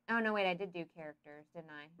 Oh, no, wait, I did do characters, didn't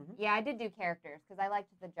I? Mhm. Yeah, I did do characters because I liked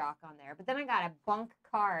the jock on there. But then I got a bunk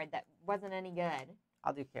card that wasn't any good.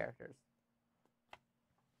 I'll do characters.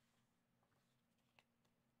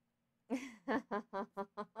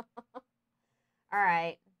 All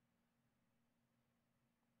right.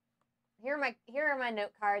 Here are my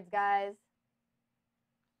note cards, guys.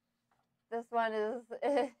 This one is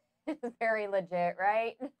very legit,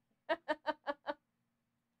 right?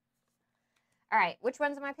 All right, which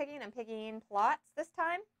ones am I picking? I'm picking plots this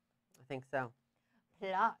time. I think so.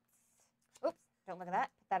 Plots. Oops, don't look at that.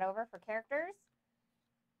 Put that over for characters.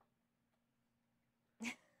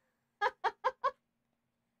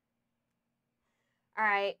 All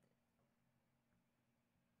right.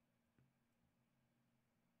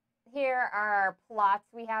 Here are our plots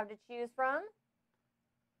we have to choose from.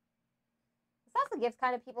 This also gives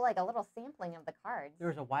kind of people like a little sampling of the cards. There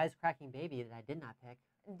was a wisecracking baby that I did not pick.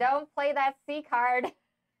 Don't play that C card.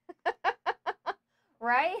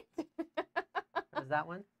 Right? What was that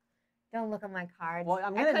one? Don't look at my cards. Well,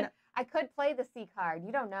 I'm gonna. I could play the C card.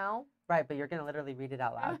 You don't know. Right, but you're gonna literally read it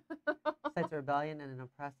out loud. Cites a rebellion and an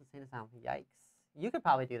oppressed insane asylum. Yikes! You could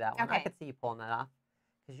probably do that one. I Okay. could see you pulling that off.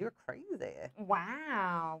 Because you're crazy.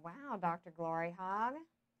 Wow. Wow, Dr. Gloryhogg.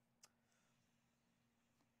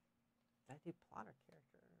 Did I do plot or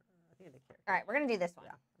character? I think I did character. All right, we're going to do this one.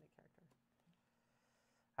 Yeah, I did character.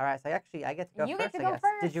 All right, so I get to go You first, get to I go guess.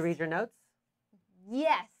 Did you first. read your notes?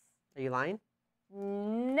 Yes. Are you lying?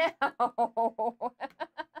 No. I'm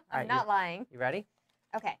right, not lying. You ready?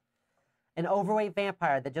 Okay. An overweight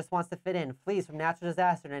vampire that just wants to fit in flees from natural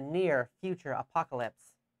disaster in a near future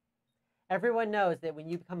apocalypse. Everyone knows that when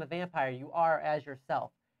you become a vampire, you are as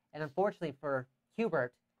yourself. And unfortunately for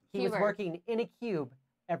Hubert, he was working in a cube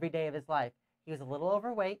every day of his life. He was a little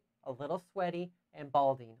overweight, a little sweaty, and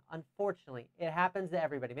balding. Unfortunately, it happens to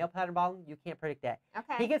everybody. Male pattern balding, you can't predict that.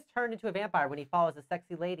 Okay. He gets turned into a vampire when he follows a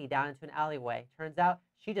sexy lady down into an alleyway. Turns out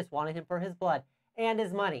she just wanted him for his blood and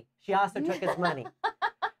his money. She also took his money.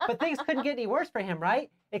 But things couldn't get any worse for him, right?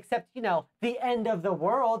 Except, you know, the end of the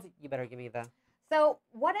world. You better give me the... So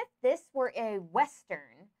what if this were a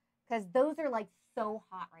Western? Because those are like so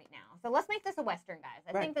hot right now. So let's make this a Western, guys.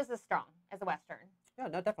 I think this is strong as a Western. Yeah,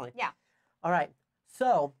 no, definitely. Yeah. All right.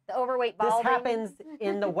 So The overweight balding. this happens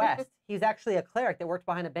in the West. He's actually a cleric that worked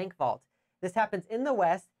behind a bank vault. This happens in the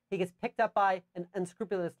West. He gets picked up by an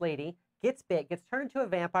unscrupulous lady, gets bit, gets turned into a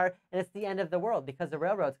vampire, and it's the end of the world because the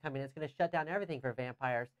railroad's coming. It's going to shut down everything for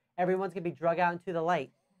vampires. Everyone's going to be drug out into the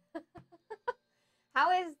light.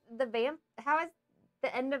 How is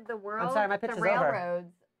the end of the world? I'm sorry, my pitch the is over.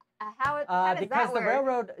 railroads. How does because that the work?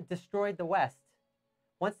 railroad destroyed the West.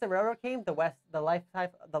 Once the railroad came, the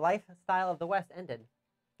lifestyle of the West ended.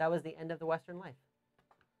 That was the end of the Western life.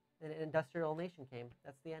 And an industrial nation came.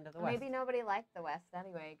 That's the end of the West. Maybe nobody liked the West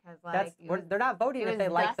anyway, because like they're not voting if they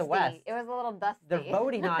like the West. It was a little dusty. They're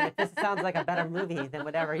voting on if this sounds like a better movie than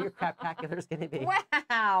whatever your craptacular is going to be.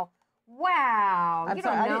 Wow. Wow. I'm You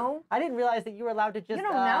sorry, don't know? I didn't realize that you were allowed to just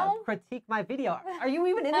don't know? critique my video. Are you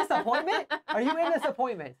even in this appointment? Are you in this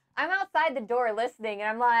appointment? I'm outside the door listening, and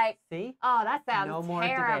I'm like, see? oh, that sounds No more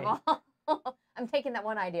terrible. I'm taking that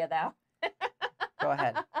one idea, though. Go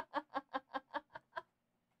ahead.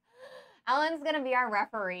 Alan's going to be our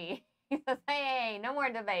referee. He says, hey, no more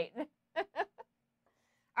debate.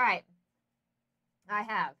 All right. I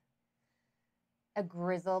have a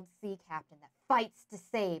grizzled sea captain that fights to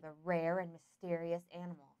save a rare and mysterious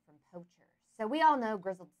animal from poachers. So we all know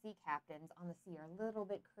grizzled sea captains on the sea are a little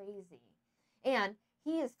bit crazy. And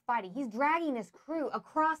he is fighting. He's dragging his crew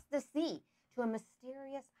across the sea to a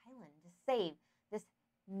mysterious island to save this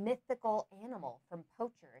mythical animal from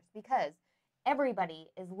poachers because everybody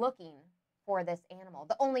is looking for this animal.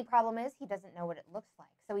 The only problem is he doesn't know what it looks like.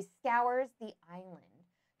 So he scours the island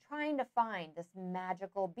trying to find this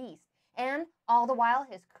magical beast. And all the while,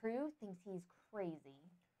 his crew thinks he's crazy.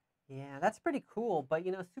 Yeah, that's pretty cool. But,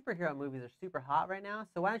 you know, superhero movies are super hot right now.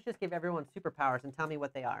 So why don't you just give everyone superpowers and tell me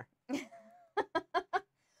what they are?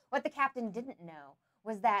 What the captain didn't know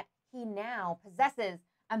was that he now possesses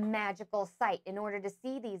a magical sight in order to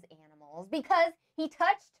see these animals because he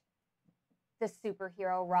touched the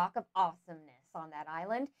superhero rock of awesomeness on that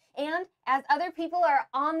island. And as other people are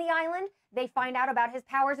on the island, they find out about his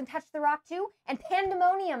powers and touch the rock too, and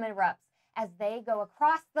pandemonium erupts as they go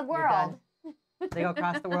across the world. They go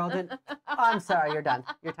across the world and... Oh, I'm sorry, you're done.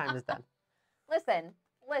 Your time is done. Listen.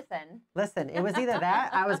 Listen, it was either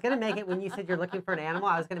that, I was going to make it when you said you're looking for an animal,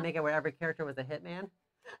 I was going to make it where every character was a hitman.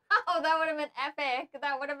 Oh, that would have been epic.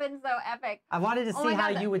 That would have been so epic. I wanted to see how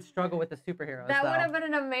you would struggle with the superheroes. That would have been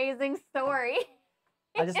an amazing story.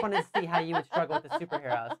 I just wanted to see how you would struggle with the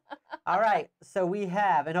superheroes. All right, so we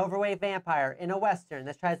have an overweight vampire in a Western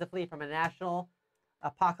that tries to flee from a national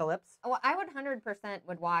apocalypse. Well, I would 100%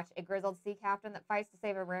 would watch a grizzled sea captain that fights to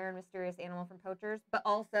save a rare and mysterious animal from poachers, but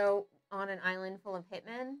also on an island full of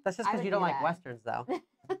hitmen. That's just because you don't like Westerns, though.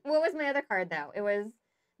 What was my other card, though? It was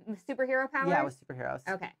superhero powers? Yeah, it was superheroes.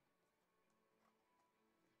 Okay.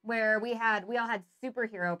 Where we all had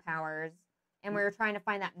superhero powers, and we were trying to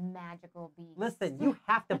find that magical beast. Listen, you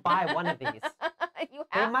have to buy one of these.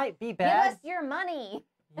 It might be bad. Give us your money.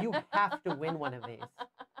 You have to win one of these.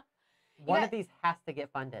 One of these has to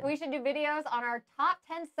get funded. We should do videos on our top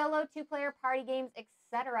 10 solo 2-player party games,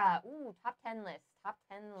 etc. Ooh, top 10 list. Top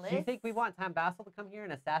 10 list. Do you think we want Tom Bassel to come here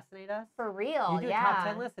and assassinate us? For real, you do a top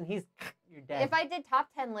 10 list and you're dead. If I did top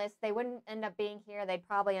 10 lists, they wouldn't end up being here. They'd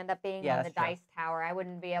probably end up being on the Dice Tower. I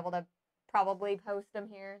wouldn't be able to probably post them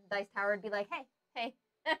here. Dice Tower would be like, hey.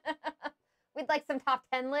 We'd like some top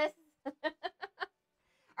 10 lists.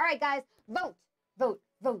 All right, guys, vote.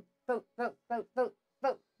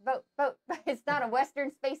 It's not a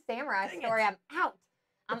Western Space Samurai story. I'm out.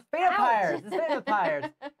 It's vampires. It's vampires.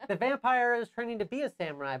 The vampire is training to be a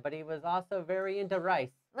samurai, but he was also very into rice.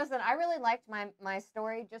 Listen, I really liked my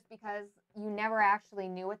story just because you never actually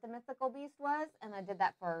knew what the mythical beast was, and I did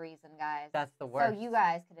that for a reason, guys. That's the worst. So you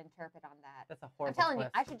guys could interpret on that. That's a horrible I'm telling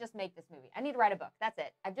twist. you, I should just make this movie. I need to write a book. That's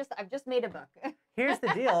it. I've just made a book. Here's the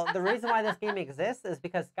deal. The reason why this game exists is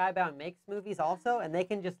because Skybound makes movies also, and they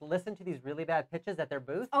can just listen to these really bad pitches at their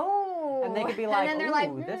booth. Oh. And they could be like, and then they're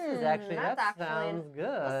like, this is actually, that sounds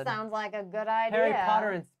good. This sounds like a good idea. Harry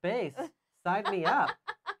Potter in space. Sign me up.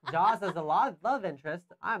 Jaws as a love interest.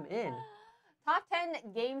 I'm in. Top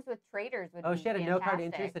 10 games with traders would be Oh, she had a fantastic. no card to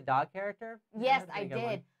introduce a dog character? Yes, I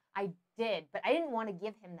did. I did, but I didn't want to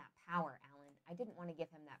give him that power, Alan. I didn't want to give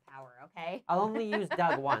him that power, okay? I'll only use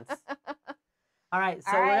Doug once. All right,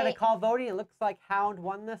 so we're going to call voting. It looks like Hound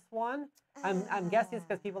won this one. I'm guessing it's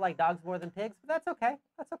because people like dogs more than pigs, but that's okay.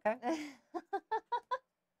 That's okay.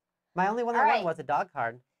 My only one that won was a dog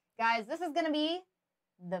card. Guys, this is going to be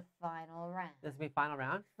the final round. This will be final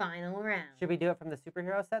round? Final round. Should we do it from the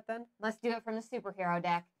superhero set then? Let's do it from the superhero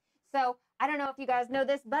deck. So, I don't know if you guys know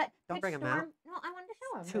this, but don't bring them out. No, I wanted to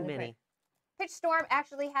show them. Too many. Pitchstorm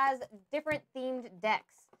actually has different themed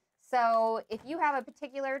decks. So, if you have a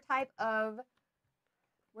particular type of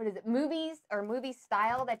movies or movie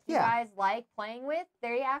style that you guys like playing with,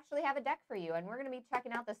 they actually have a deck for you. And we're going to be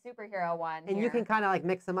checking out the superhero one. And you can kind of like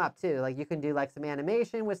mix them up too. Like you can do like some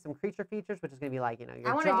animation with some creature features, which is going to be like, you know, your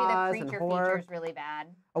I want to do the creature horror. features really bad.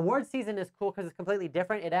 Award season is cool because it's completely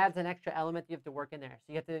different. It adds an extra element you have to work in there.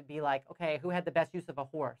 So you have to be like, okay, who had the best use of a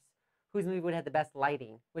horse? Whose movie would have had the best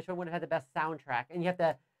lighting? Which one would have had the best soundtrack? And you have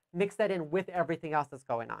to mix that in with everything else that's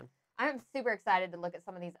going on. I'm super excited to look at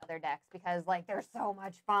some of these other decks because, like, they're so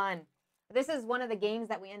much fun. This is one of the games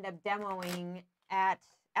that we end up demoing at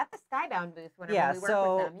the Skybound booth whenever we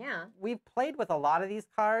work with them. Yeah. We've played with a lot of these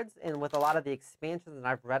cards and with a lot of the expansions, and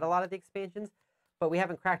I've read a lot of the expansions. but we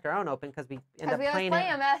haven't cracked our own open because we end up we always playing play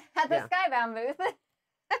it. them at the Yeah. Skybound booth.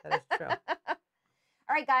 That is true.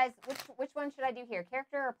 All right, guys, which one should I do here?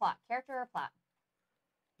 Character or plot? Character or plot?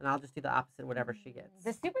 And I'll just do the opposite, whatever she gets.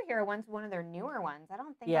 The superhero one's one of their newer ones. I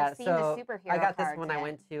don't think Yeah, I've seen so the superhero I got this cards when yet. I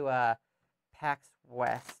went to PAX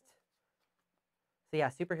West. So yeah,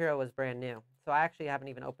 superhero was brand new. So I actually haven't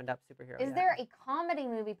even opened up superhero Is yet. there a comedy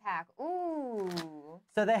movie pack? Ooh.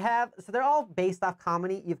 So they're all based off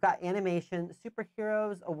comedy. You've got animation,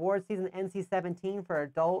 superheroes, award season, NC-17 for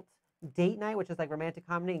adult, date night, which is like romantic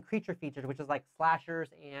comedy, and creature features, which is like slashers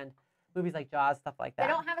and movies like Jaws, stuff like that.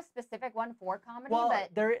 They don't have a specific one for comedy, Well,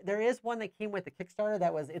 but there is one that came with the Kickstarter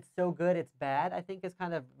that was "It's So Good It's Bad." I think is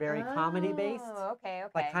kind of very comedy based, Okay.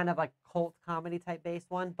 like kind of like cult comedy type based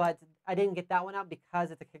one. But I didn't get that one out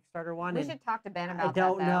because it's a Kickstarter one. We and should talk to Ben about I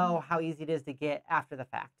don't that, though. know how easy it is to get after the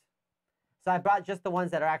fact. So I brought just the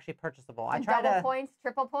ones that are actually purchasable. I try Double points,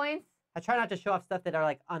 triple points. I try not to show off stuff that are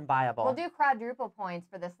like unbuyable. We'll do quadruple points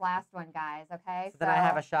for this last one, guys. Okay. So then I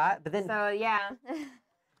have a shot, but then So yeah.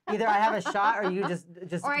 either I have a shot or you just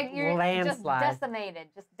or you're landslide. just decimated.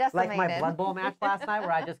 Just decimated. Like my Blood Bowl match last night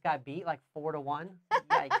where I just got beat like 4-1.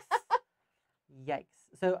 Yikes. Yikes.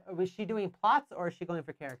 So was she doing plots or is she going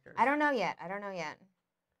for characters? I don't know yet.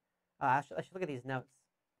 I should look at these notes.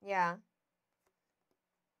 Yeah.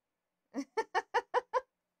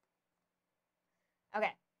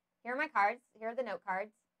 Okay. Here are my cards. Here are the note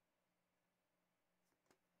cards.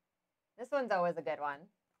 This one's always a good one.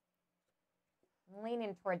 I'm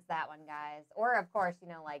leaning towards that one, guys. Or, of course,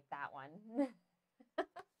 like that one.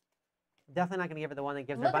 Definitely not going to give her the one that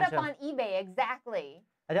gives her Look a bunch it up on eBay, exactly.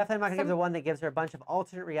 I definitely am not going to give her the one that gives her a bunch of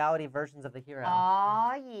alternate reality versions of the hero.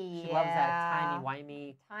 Oh, yeah. She loves that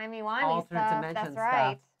timey-wimey. Timey-wimey alternate stuff. dimension That's stuff.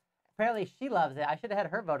 right. Apparently she loves it. I should have had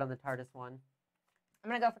her vote on the TARDIS one. I'm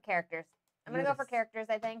going to go for characters. I'm going to go for characters,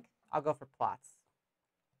 I think. I'll go for plots.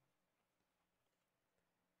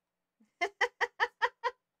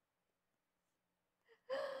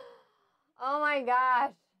 Oh my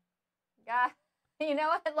gosh. God. You know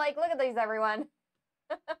what? Like, look at these, everyone.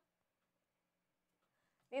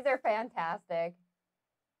 These are fantastic.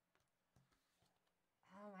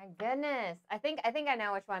 Oh my goodness. I think I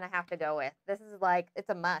know which one I have to go with. This is like, it's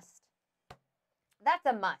a must. That's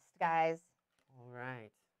a must, guys. All right.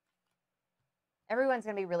 Everyone's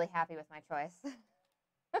going to be really happy with my choice.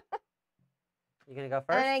 You going to go And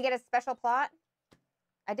first? then I get a special plot.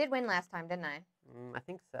 I did win last time, didn't I? I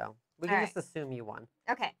think so. We All can right. just assume you won.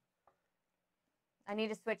 Okay. I need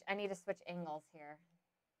to switch angles here.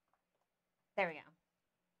 There we go.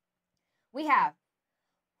 We have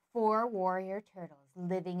 4 warrior turtles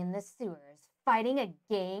living in the sewers, fighting a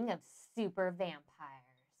gang of super vampires.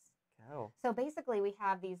 Go. So basically, we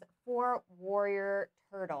have these 4 warrior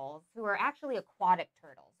turtles who are actually aquatic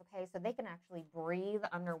turtles, okay? So they can actually breathe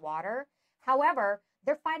underwater. However,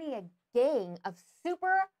 they're fighting a gang of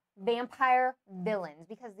super vampire villains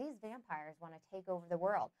because these vampires want to take over the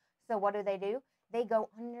world. So what do? They go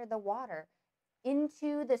under the water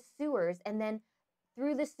into the sewers and then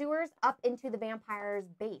through the sewers up into the vampire's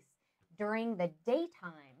base during the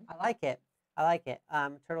daytime. I like it.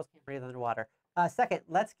 Turtles can't breathe underwater. Second,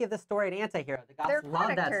 let's give the story an anti-hero. The goths They're love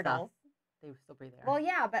aquatic that turtles. stuff. They still breathe there. Well,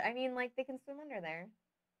 yeah, but I mean, like, they can swim under there.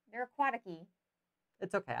 They're aquatic-y.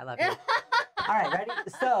 It's okay. I love you. All right, ready?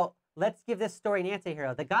 So let's give this story an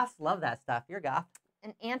anti-hero. The goths love that stuff. You're a goth.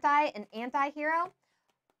 An anti-hero.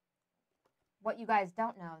 What you guys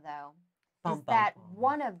don't know, though, is that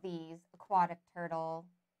one of these aquatic turtle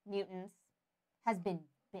mutants has been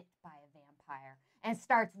bit by a vampire and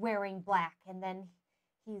starts wearing black, and then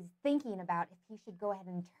he's thinking about if he should go ahead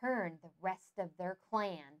and turn the rest of their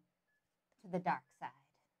clan to the dark side.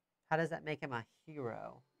 How does that make him a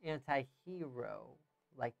hero? Anti-hero,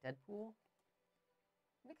 like Deadpool?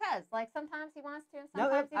 Because, like, sometimes he wants to and No,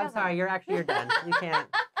 sometimes he I'm doesn't. sorry. You're done. You can't.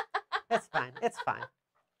 It's fine. It's fine.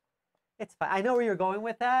 It's fine. I know where you're going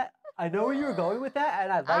with that. And I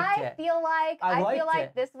liked it. I feel liked like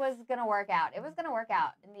it. this was gonna work out. It was gonna work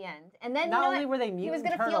out in the end. And then Not you know only what? were they mutant He was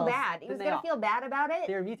gonna turtles, feel bad. He then was gonna feel bad about it.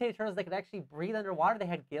 They were mutated turtles that could actually breathe underwater. They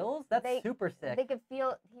had gills. That's super sick. They could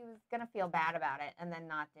feel he was gonna feel bad about it and then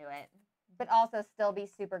not do it, but also still be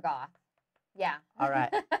super goth. Yeah. All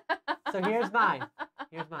right. So here's mine.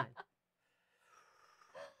 The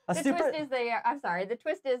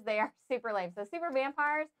twist is they are super lame. So super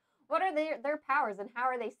vampires, what are their powers and how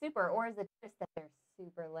are they super? Or is the twist that they're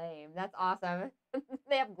super lame? That's awesome.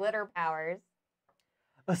 They have glitter powers.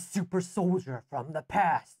 A super soldier from the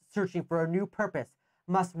past, searching for a new purpose,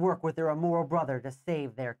 must work with their immoral brother to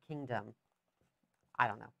save their kingdom. I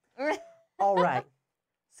don't know. All right.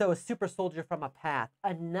 So a super soldier from a path,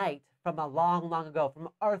 a knight from a long, long ago, from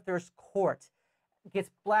Arthur's court, gets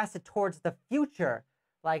blasted towards the future,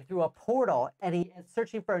 like through a portal, and he is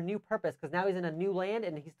searching for a new purpose because now he's in a new land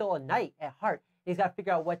and he's still a knight at heart. He's got to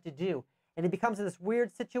figure out what to do. And he becomes in this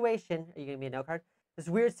weird situation. Are you giving me a note card? This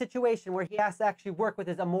weird situation where he has to actually work with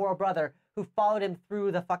his immoral brother who followed him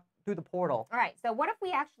through the portal. All right, so what if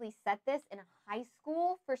we actually set this in a high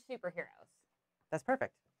school for superheroes? That's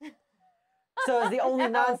perfect. So as the only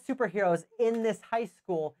non-superheroes in this high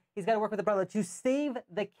school, he's got to work with a brother to save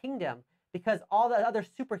the kingdom because all the other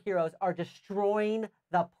superheroes are destroying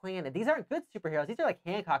the planet. These aren't good superheroes. These are like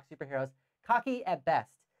Hancock superheroes. Cocky at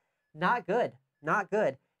best. Not good. Not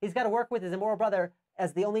good. He's got to work with his immoral brother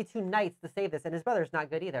as the only two knights to save this, and his brother's not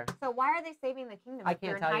good either. So why are they saving the kingdom if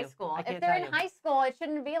they're in high school? If they're in high school, it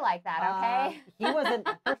shouldn't be like that, okay?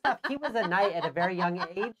 First off, he was a knight at a very young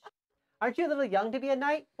age. Aren't you a little young to be a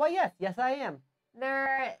knight? Well, yes. Yes, I am.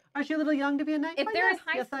 Aren't you a little young to be a knight? If well, they're yes,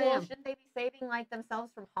 in high school, shouldn't they be saving like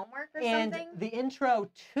themselves from homework or something? And the intro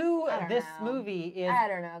to this movie is... I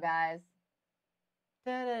don't know, guys.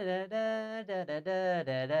 Da da da da da da da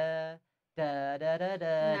da da. Da, da, da,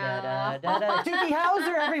 da, da, da, da. Dookie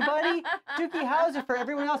Howser, everybody! Dookie Howser for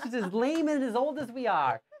everyone else who's as lame and as old as we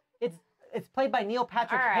are. It's played by Neil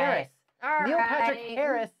Patrick Harris. Neil Patrick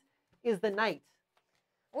Harris is the knight.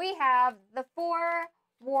 We have the 4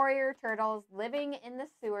 warrior turtles living in the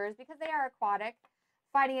sewers because they are aquatic,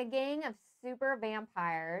 fighting a gang of super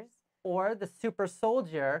vampires. Or the super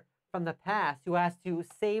soldier from the past who has to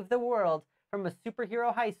save the world from a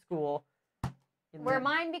superhero high school. Where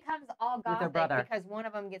mine becomes all gothic because one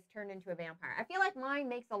of them gets turned into a vampire. I feel like mine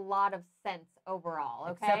makes a lot of sense overall,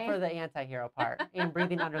 okay? Except for the anti-hero part and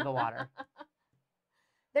breathing under the water.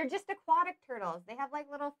 They're just aquatic turtles. They have like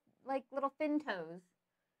little fin toes.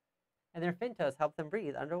 And their fin toes help them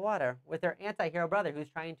breathe underwater with their anti-hero brother who's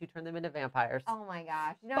trying to turn them into vampires. Oh my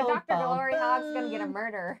gosh. You know, Dr. Gloryhogg's going to get a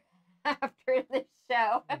murder after this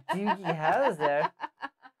show. Doogie Howser.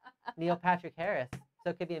 Neil Patrick Harris. So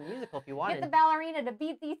it could be a musical if you wanted. Get the ballerina to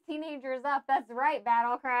beat these teenagers up. That's right,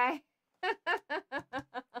 Battle Cry. I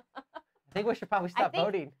think we should probably stop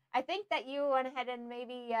voting. I think that you went ahead and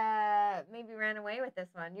maybe ran away with this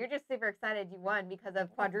one. You're just super excited you won because of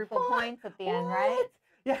quadruple points at the end, right?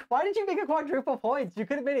 Yeah, why did you make a quadruple points? You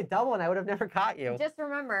could have made it double and I would have never caught you. Just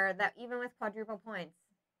remember that even with quadruple points.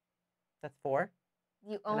 That's 4?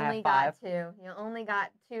 You only got 2. You only got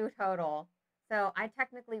 2 total. So I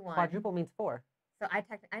technically won. Quadruple means 4. So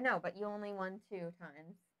I know, but you only won 2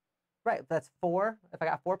 times. Right, that's 4. If I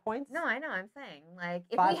got 4 points? No, I know. I'm saying, like,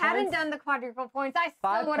 if 5 we hadn't done the quadruple points, I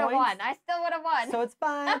still would have won. I still would have won. So it's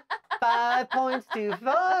 5. 5 points to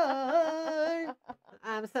 4.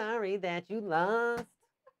 I'm sorry that you lost.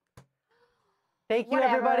 Thank you,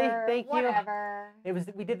 everybody. Thank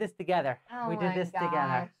you. We did this together. Oh we did this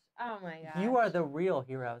together. Oh my gosh. You are the real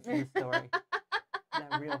heroes in the story.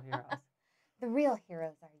 The real heroes. The real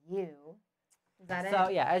heroes are you. Is that it? So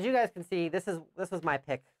yeah, as you guys can see, this was my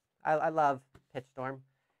pick. I love Pitchstorm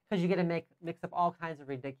because you get to mix up all kinds of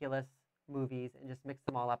ridiculous movies and just mix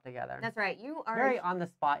them all up together. That's right. You are very on the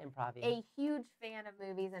spot improv. A huge fan of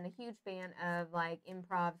movies and a huge fan of like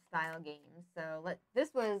improv style games. So this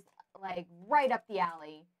was like right up the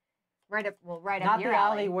alley. Right up your alley. Not the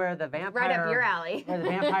alley where the vampire. Right up your alley. Where the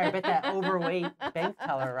vampire bit that overweight bank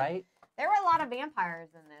teller, right? There were a lot of vampires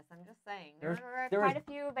in this. I'm just saying. There were quite a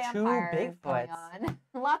few vampires going on.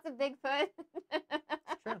 Lots of Bigfoot.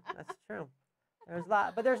 That's true. That's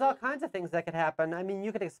true. There's all kinds of things that could happen. I mean,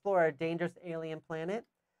 you could explore a dangerous alien planet.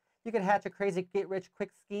 You could hatch a crazy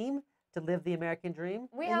get-rich-quick scheme to live the American dream.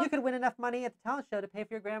 You could win enough money at the talent show to pay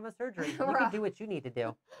for your grandma's surgery. You can do what you need to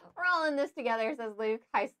do. We're all in this together, says Luke.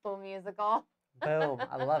 High School Musical. Boom.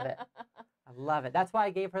 I love it. I love it. That's why I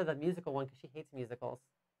gave her the musical one, because she hates musicals.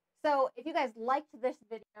 So if you guys liked this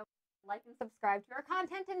video, like and subscribe to our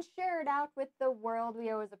content and share it out with the world.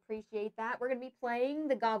 We always appreciate that. We're going to be playing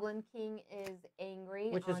The Goblin King is Angry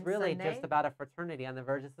Which is really just about a fraternity on the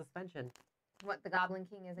verge of suspension. What, The Goblin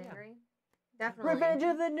King is Angry? Definitely. Revenge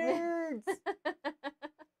of the Nerds!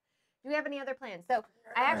 Do we have any other plans? So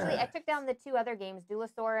I took down the 2 other games,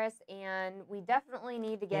 Dulosaurus, and we definitely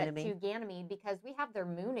need to get to Ganymede because we have their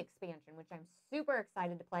Moon expansion, which I'm super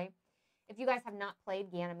excited to play. If you guys have not played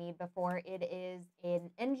Ganymede before, it is an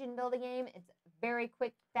engine building game. It's very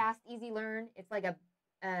quick, fast, easy learn. It's like a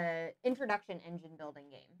introduction engine building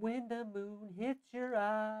game. When the moon hits your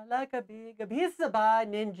eye like a big pizza by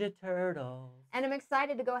Ninja Turtles. And I'm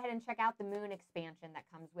excited to go ahead and check out the Moon expansion that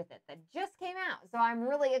comes with it that just came out. So I'm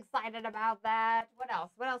really excited about that. What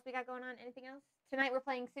else? What else we got going on? Anything else? Tonight we're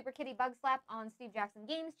playing Super Kitty Bug Slap on Steve Jackson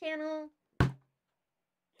Games channel.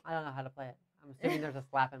 I don't know how to play it. I'm assuming there's a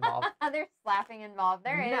slap involved. There's slapping involved.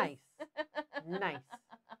 There is. Nice. Nice.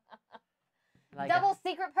 Like Double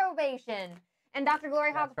secret probation. And Dr.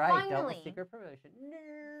 Gloryhogg That's right. finally, Double secret promotion.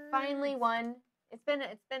 finally won. It's been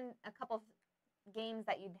a couple of games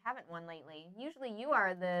that you haven't won lately. Usually you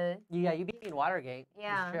are the Yeah, you beat me in Watergate.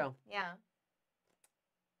 yeah It's true. yeah.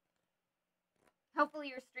 Hopefully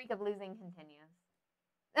your streak of losing continues.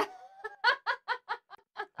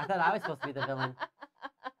 I thought I was supposed to be the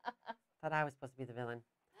villain.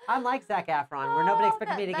 I'm like Zac Efron, where nobody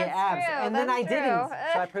expected me to get abs, and then I didn't,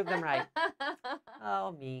 so I proved them right.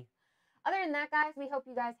 Oh, me. Other than that, guys, we hope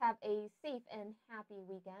you guys have a safe and happy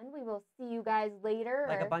weekend. We will see you guys later.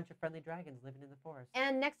 Like a bunch of friendly dragons living in the forest.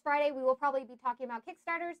 And next Friday, we will probably be talking about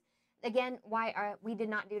Kickstarters. Again, why we did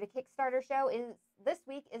not do the Kickstarter show is this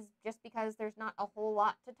week is just because there's not a whole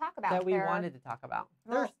lot to talk about. That we wanted to talk about.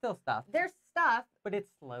 There's still stuff. There's stuff. But it's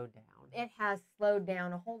slowed down. It has slowed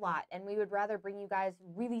down a whole lot. And we would rather bring you guys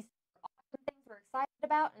really awesome things we're excited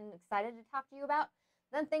about and excited to talk to you about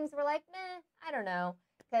than things we're like, meh, I don't know.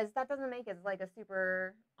 Because that doesn't make it like a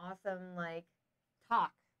super awesome, like,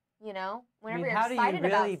 talk, you know? Whenever you're excited how do you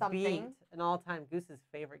really about something. beat an all-time Goose's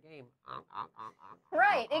favorite game?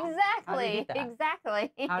 Right, exactly. How do you beat that?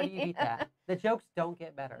 Exactly. How do you beat that? The jokes don't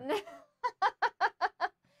get better.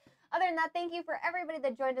 Other than that, thank you for everybody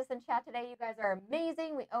that joined us in chat today. You guys are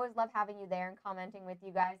amazing. We always love having you there and commenting with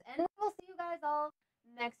you guys. And we'll see you guys all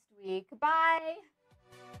next week. Bye.